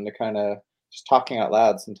through something, to kind of just talking out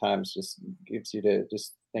loud sometimes just gives you to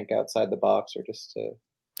just think outside the box or just to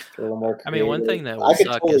get a little more creative. One thing that I could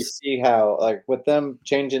totally see how, like with them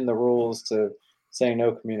changing the rules to saying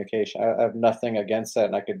no communication, I have nothing against that,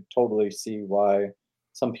 and I could totally see why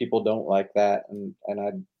some people don't like that, and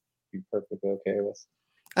I'd be perfectly okay with.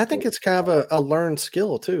 I think it's kind of a learned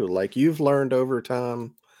skill too. Like you've learned over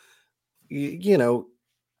time,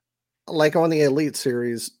 like on the Elite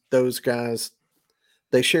Series, those guys,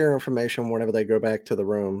 they share information whenever they go back to the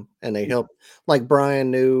room, and they help. Like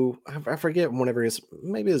Brian knew, I forget whenever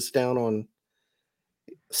maybe it's down on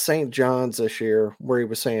St. John's this year, where he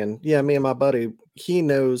was saying, "Yeah, me and my buddy, he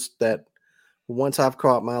knows that once I've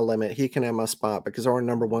caught my limit, he can have my spot because our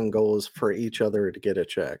number one goal is for each other to get a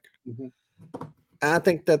check." Mm-hmm. I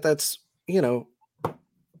think that's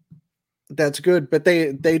that's good, but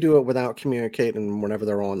they do it without communicating whenever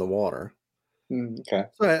they're on the water. Okay.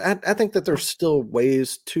 So I think that there's still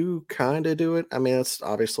ways to kind of do it. I mean, it's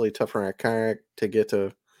obviously tougher in a kayak to get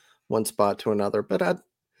to one spot to another, but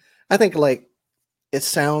I think like it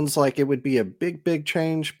sounds like it would be a big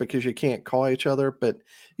change because you can't call each other, but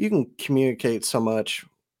you can communicate so much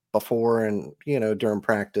before and during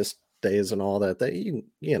practice days and all that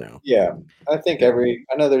you know. Yeah, I think I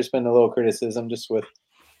know there's been a little criticism just with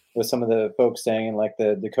some of the folks saying in like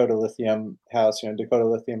the Dakota Lithium house, Dakota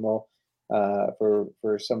Lithium will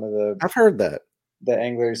for some of I've heard that the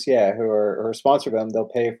anglers, yeah, who are sponsored by them, they'll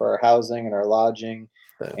pay for our housing and our lodging,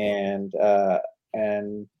 and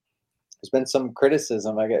there's been some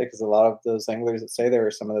criticism, I guess, because a lot of those anglers that say they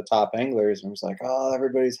were some of the top anglers, and it was like, oh,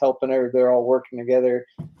 everybody's helping, they're all working together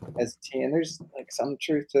as a team. And there's like some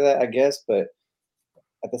truth to that, I guess, but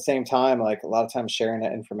at the same time, like a lot of times sharing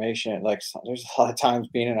that information, like there's a lot of times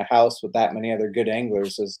being in a house with that many other good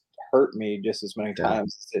anglers has hurt me just as many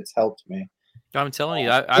times as it's helped me. I'm telling you,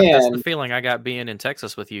 that's the feeling I got being in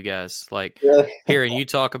Texas with you guys. Like really? Hearing you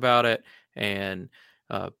talk about it, and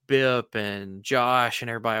Bip and Josh and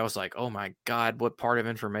everybody, I was like, oh my God, what part of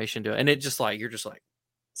information do I? And it just like, you're just like,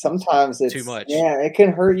 sometimes it's too much. Yeah, it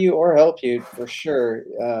can hurt you or help you for sure.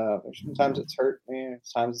 Sometimes it's hurt me,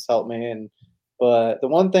 sometimes it's helped me, but the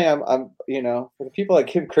one thing I'm for the people that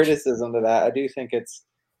give criticism to that, I do think it's,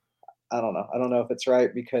 I don't know if it's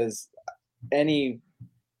right, because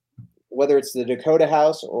whether it's the Dakota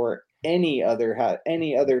house or any other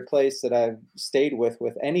place that I've stayed with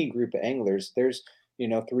any group of anglers, there's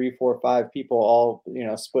 3, 4, 5 people all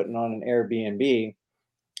splitting on an Airbnb.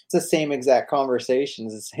 It's the same exact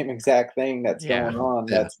conversations, the same exact thing that's going on.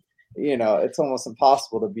 Yeah. That's it's almost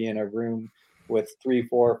impossible to be in a room with 3,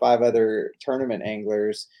 4, 5 other tournament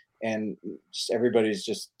anglers and just everybody's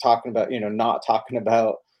just talking about not talking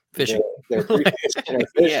about fishing, their pre-fishing or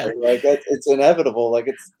fishing. Yeah. Like it's inevitable.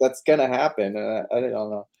 Like that's gonna happen. I don't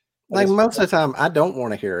know. Like most of the time, I don't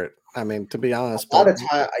want to hear it. I mean, to be honest, a lot of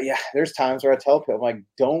time, there's times where I tell people, I'm like,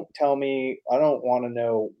 don't tell me. I don't want to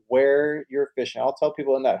know where you're fishing. I'll tell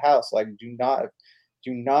people in that house, like, do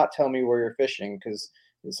not tell me where you're fishing, because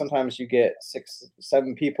sometimes you get 6,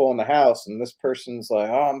 7 people in the house, and this person's like,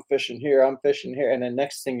 oh, I'm fishing here, and then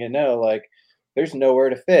next thing you know, like, there's nowhere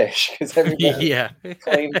to fish because everybody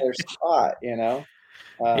claimed their spot. Yeah.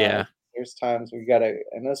 There's times we gotta,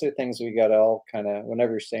 and those are things we gotta all kind of,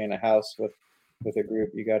 whenever you're staying in a house with a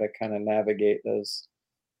group, you gotta kind of navigate those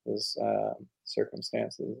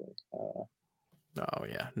circumstances. Oh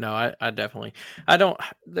yeah, no, I definitely, I don't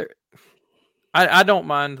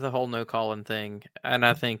mind the whole no calling thing, and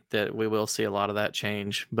I think that we will see a lot of that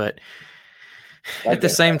change. But at the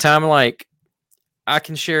same time, like, I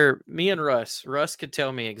can share, me and Russ could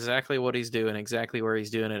tell me exactly what he's doing, exactly where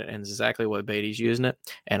he's doing it, and exactly what bait he's using it,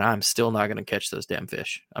 and I'm still not going to catch those damn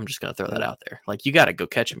fish. I'm just going to throw that out there. Like, you got to go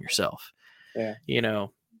catch them yourself. Yeah.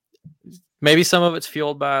 Maybe some of it's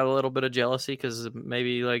fueled by a little bit of jealousy, because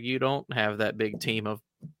maybe like you don't have that big team of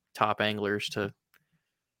top anglers to,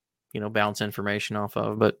 bounce information off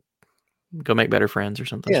of, but go make better friends or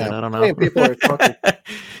something. Yeah, shit. I don't know.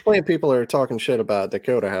 Plenty of people are talking shit about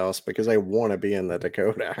Dakota House because they want to be in the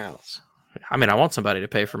Dakota House. I mean, I want somebody to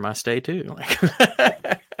pay for my stay too.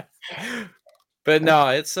 But no,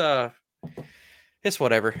 it's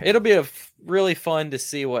whatever. It'll be really fun to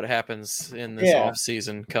see what happens in this off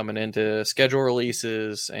season, coming into schedule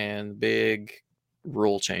releases and big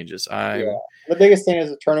rule changes. The biggest thing is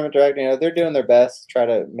the tournament director. They're doing their best to try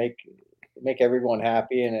to make everyone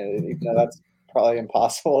happy, and even though that's probably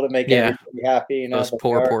impossible to make everybody happy. Those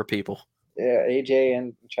poor people. Yeah, AJ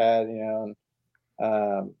and Chad, and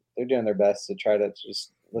they're doing their best to try to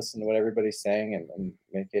just listen to what everybody's saying and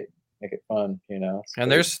make it fun, So and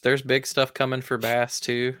there's big stuff coming for bass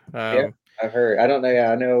too. I've heard. I don't know.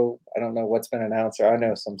 Yeah, I don't know what's been announced, or I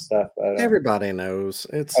know some stuff. Everybody knows.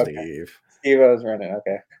 It's Steve. Steve-O's running.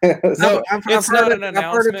 Okay. No, it's not an announcement.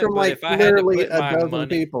 I've heard it from if I had to literally put my dozen money,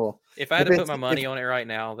 people. If I had to put my money on it right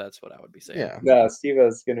now, that's what I would be saying. Yeah. No,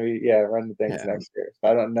 Steve-O's going to be running things next year. So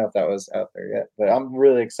I don't know if that was out there yet, but I'm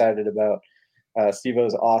really excited about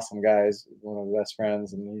Steve-O's awesome guy. He's one of the best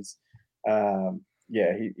friends, and he's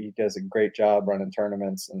he does a great job running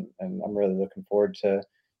tournaments, and I'm really looking forward to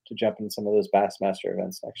to jump in some of those Bassmaster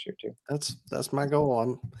events next year too. That's my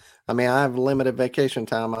goal. I mean, I have limited vacation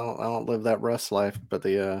time. I don't live that Russ life, but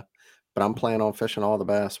I'm planning on fishing all the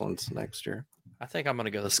bass ones next year. I think I'm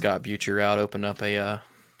gonna go the Scott Butcher route, open up a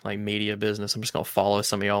like media business. I'm just gonna follow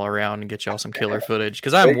some of y'all around and get y'all some killer footage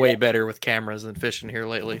because I'm way better with cameras than fishing here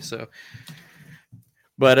lately. So,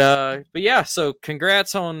 but yeah. So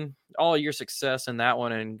congrats on all your success in that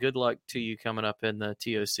one, and good luck to you coming up in the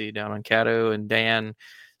TOC down on Caddo. And Dan,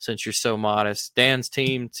 since you're so modest, Dan's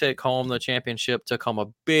team took home the championship, took home a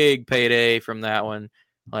big payday from that one,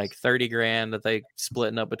 like $30,000 that they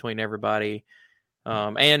splitting up between everybody.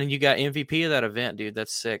 And you got MVP of that event, dude.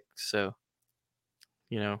 That's sick. So,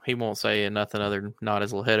 you know, he won't say nothing other than nod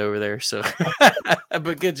his little head over there. So,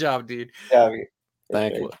 but good job, dude. Yeah,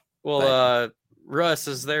 thank you. Well, Russ,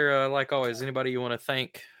 is there, like always, anybody you want to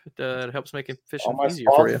thank that helps make fishing easier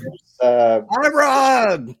for you?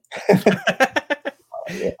 iRod!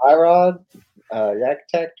 iRod,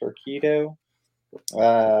 Yaktek, Torpedo,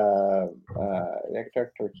 Yaktek,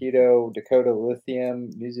 Torpedo, Dakota Lithium,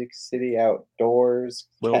 Music City Outdoors,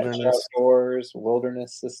 Wilderness Outdoors,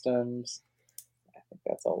 Wilderness Systems. I think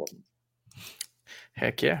that's all of them.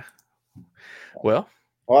 Heck yeah. Well,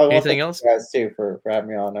 Well, anything else? You guys too for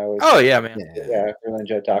having me on. Oh yeah, man. Yeah, I really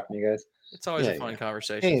enjoy talking to you guys. It's always a fun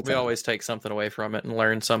conversation. Anytime. We always take something away from it and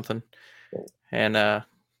learn something. And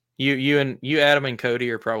you, Adam, and Cody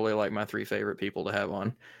are probably like my 3 favorite people to have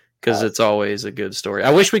on because it's always a good story.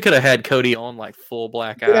 I wish we could have had Cody on like full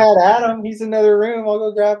black eye. We had Adam. He's in another room. I'll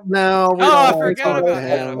go grab him. No, I forgot about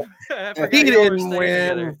him. He didn't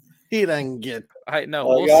win. He didn't get.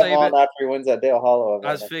 We'll save it after he wins that Dale Hollow event.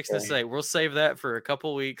 I was fixing to say we'll save that for a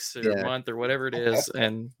couple weeks or a month or whatever it is,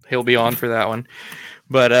 and he'll be on for that one.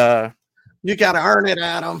 But you got to earn it,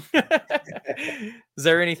 Adam. Is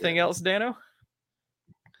there anything else, Dano?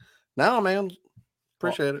 No, man.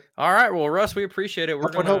 Appreciate it. All right. Well, Russ, we appreciate it. We're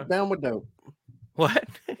up with hope, down with dope. What?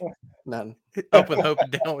 Nothing. Up with hope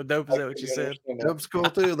and down with dope. Is that what you said? Dope's cool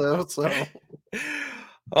too, though. So.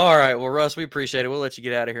 All right. Well, Russ, we appreciate it. We'll let you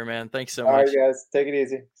get out of here, man. Thanks so much. All right, guys. Take it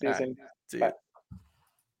easy. See you soon. Bye.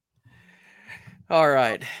 All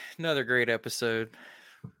right. Another great episode.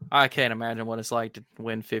 I can't imagine what it's like to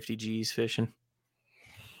win 50 G's fishing.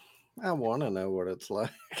 I want to know what it's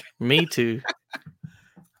like. Me too.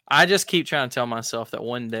 I just keep trying to tell myself that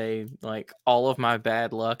one day, like, all of my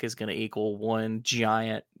bad luck is going to equal one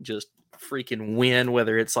giant just freaking win,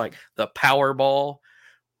 whether it's like the Powerball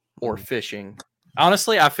or fishing.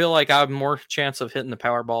 Honestly, I feel like I have more chance of hitting the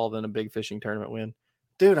Powerball than a big fishing tournament win.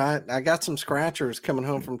 Dude, I got some scratchers coming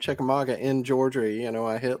home from Chickamauga in Georgia. You know,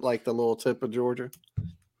 I hit like the little tip of Georgia.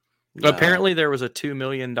 Apparently, there was a $2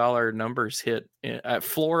 million numbers hit at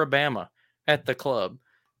Floribama at the club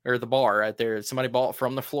or the bar right there. Somebody bought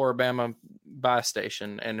from the Floribama buy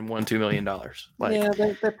station and won $2 million. Like,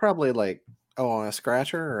 yeah, they're probably like, on a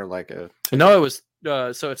scratcher or like a. No, it was.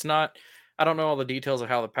 So it's not. I don't know all the details of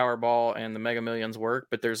how the Powerball and the Mega Millions work,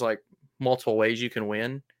 but there's like multiple ways you can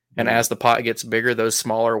win. And as the pot gets bigger, those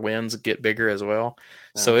smaller wins get bigger as well.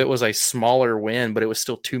 So it was a smaller win, but it was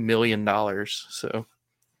still $2 million.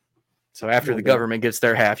 So after the government gets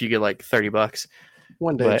their half, you get like $30.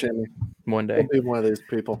 One day, Jimmy. One day. We'll be one of these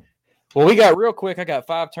people. Well, we got real quick. I got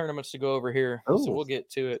 5 tournaments to go over here, Ooh. so we'll get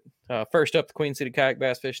to it. First up, the Queen City Kayak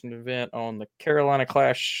Bass Fishing event on the Carolina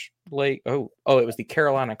Clash Lake. Oh, it was the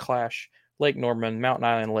Carolina Clash Lake Norman, Mountain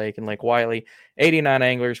Island Lake, and Lake Wiley. 89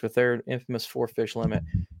 anglers with their infamous 4-fish limit.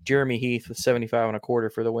 Jeremy Heath with 75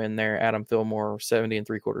 1/4 for the win there. Adam Fillmore 70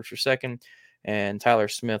 3/4 for second, and Tyler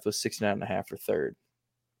Smith with 69 1/2 for third.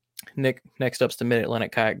 Next up's the Mid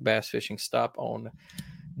Atlantic Kayak Bass Fishing Stop on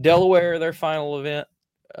Delaware, their final event.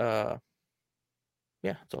 Yeah,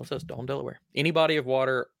 that's all it says. On Delaware. Any body of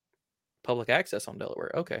water, public access on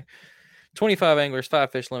Delaware. Okay. 25 anglers,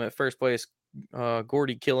 5-fish limit. First place,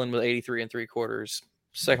 Gordy Killen with 83 3/4.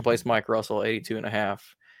 Second place, Mike Russell, 82 1/2.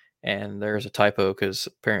 And there's a typo because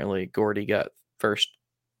apparently Gordy got first.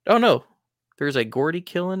 Oh, no. There's a Gordy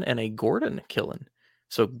Killen and a Gordon Killen.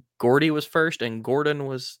 So Gordy was first and Gordon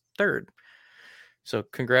was third. So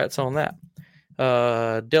congrats on that.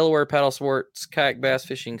 Delaware Paddle Sports Kayak Bass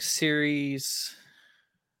Fishing Series.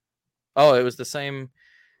 Oh, it was the same.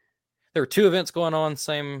 There were 2 events going on.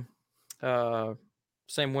 Same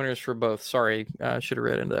winners for both. Sorry, I should have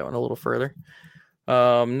read into that one a little further.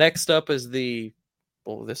 Next up is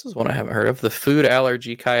this is one I haven't heard of. The Food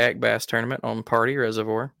Allergy Kayak Bass Tournament on Party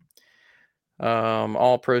Reservoir.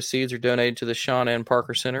 All proceeds are donated to the Sean N.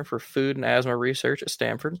 Parker Center for Food and Asthma Research at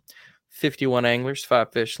Stanford. 51 anglers,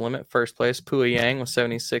 5-fish limit. First place, Pua Yang with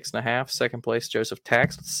 76 1/2. Second place, Joseph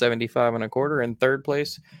Tax with 75 1/4. And third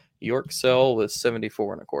place, York Cell with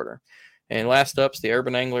 74 1/4. And last up's the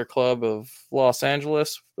Urban Angler Club of Los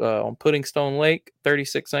Angeles on Pudding Stone Lake,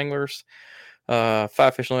 36 anglers,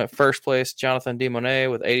 5 fish limit. First place, Jonathan DeMonet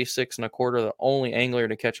with 86 1/4, the only angler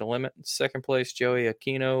to catch a limit. Second place, Joey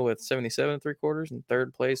Aquino with 77 3/4, and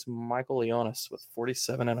third place, Michael Leonis with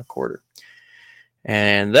 47 1/4.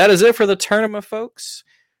 And that is it for the tournament, folks.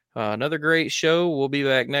 Another great show. We'll be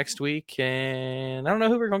back next week, and I don't know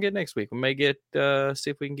who we're gonna get next week. We may get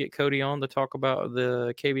see if we can get Cody on to talk about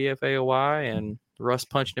the KBF AOY and Russ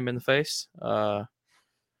punching him in the face. I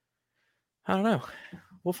don't know.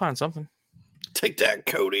 We'll find something. Take that,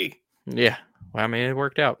 Cody. Yeah, well, I mean, it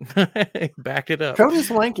worked out. Backed it up. Cody's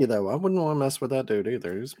lanky though. I wouldn't want to mess with that dude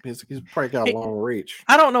either. He's probably got a long reach.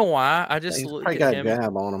 I don't know why. I just he's look probably at got him.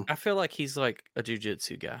 gab on him. I feel like he's like a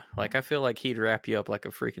jiu-jitsu guy. Like I feel like he'd wrap you up like a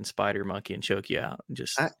freaking spider monkey and choke you out.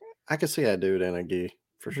 Just I could see that dude in a gi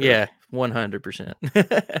for sure. Yeah, 100%.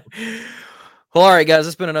 Well, all right, guys,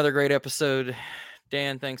 it's been another great episode.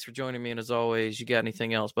 Dan, thanks for joining me, and as always, you got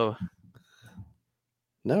anything else, Bubba?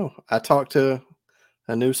 No, I talked to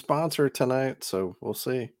a new sponsor tonight, so we'll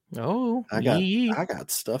see. Oh, I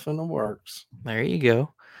got stuff in the works. There you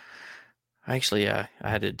go. Actually, I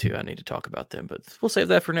did too. I need to talk about them, but we'll save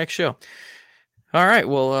that for next show. All right.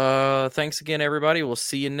 Well, thanks again, everybody. We'll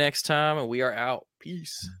see you next time, and we are out.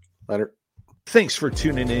 Peace. Later. Thanks for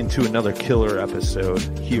tuning in to another killer episode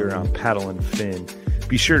here on Paddle and Fin.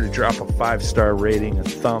 Be sure to drop a 5-star rating, a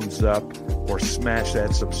thumbs up, or smash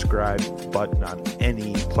that subscribe button on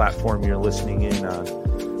any platform you're listening in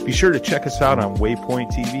on. Be sure to check us out on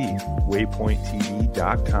Waypoint TV,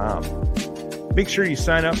 waypointtv.com. Make sure you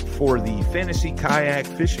sign up for the Fantasy Kayak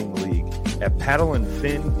Fishing League at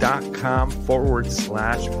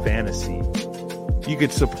paddleandfin.com/fantasy. You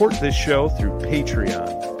could support this show through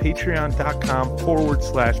Patreon,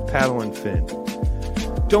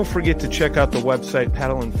 patreon.com/paddleandfin. Don't forget to check out the website,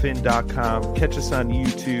 paddleandfin.com. Catch us on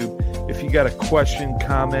YouTube. If you got a question,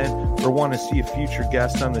 comment, or want to see a future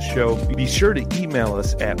guest on the show, be sure to email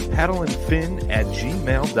us at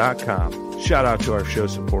paddleandfin@gmail.com. Shout out to our show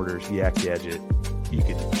supporters, Yak Gadget. You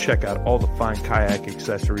can check out all the fine kayak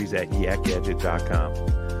accessories at yakgadget.com.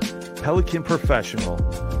 Pelican Professional.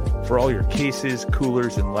 For all your cases,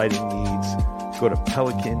 coolers, and lighting needs, go to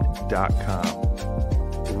pelican.com.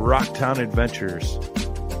 Rocktown Adventures,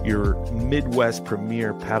 your Midwest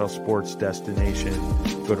premier paddle sports destination.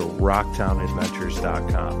 Go to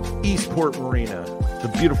rocktownadventures.com. Eastport Marina, the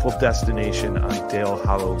beautiful destination on Dale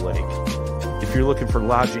Hollow Lake. If you're looking for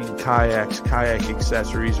lodging, kayaks, kayak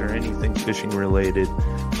accessories, or anything fishing related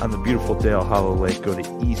on the beautiful Dale Hollow Lake, go to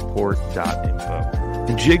eastport.info.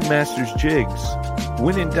 And Jigmasters Jigs.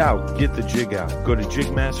 When in doubt, get the jig out. Go to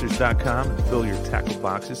jigmasters.com and fill your tackle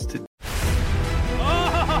boxes today.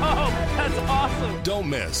 That's awesome. Don't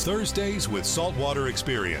miss Thursdays with Saltwater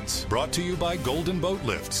Experience. Brought to you by Golden Boat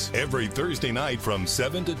Lifts. Every Thursday night from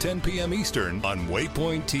 7 to 10 p.m. Eastern on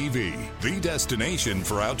Waypoint TV. The destination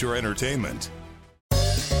for outdoor entertainment.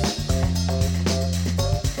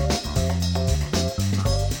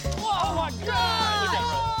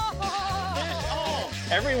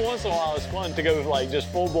 Every once in a while, it's fun to go like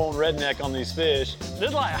just full-blown redneck on these fish. This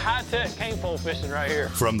is like high-tech cane pole fishing right here.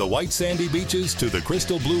 From the white sandy beaches to the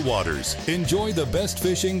crystal blue waters, enjoy the best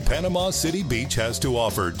fishing Panama City Beach has to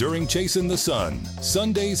offer during Chasing the Sun.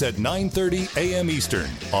 Sundays at 9:30 a.m. Eastern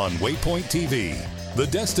on Waypoint TV, the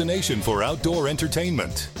destination for outdoor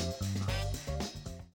entertainment.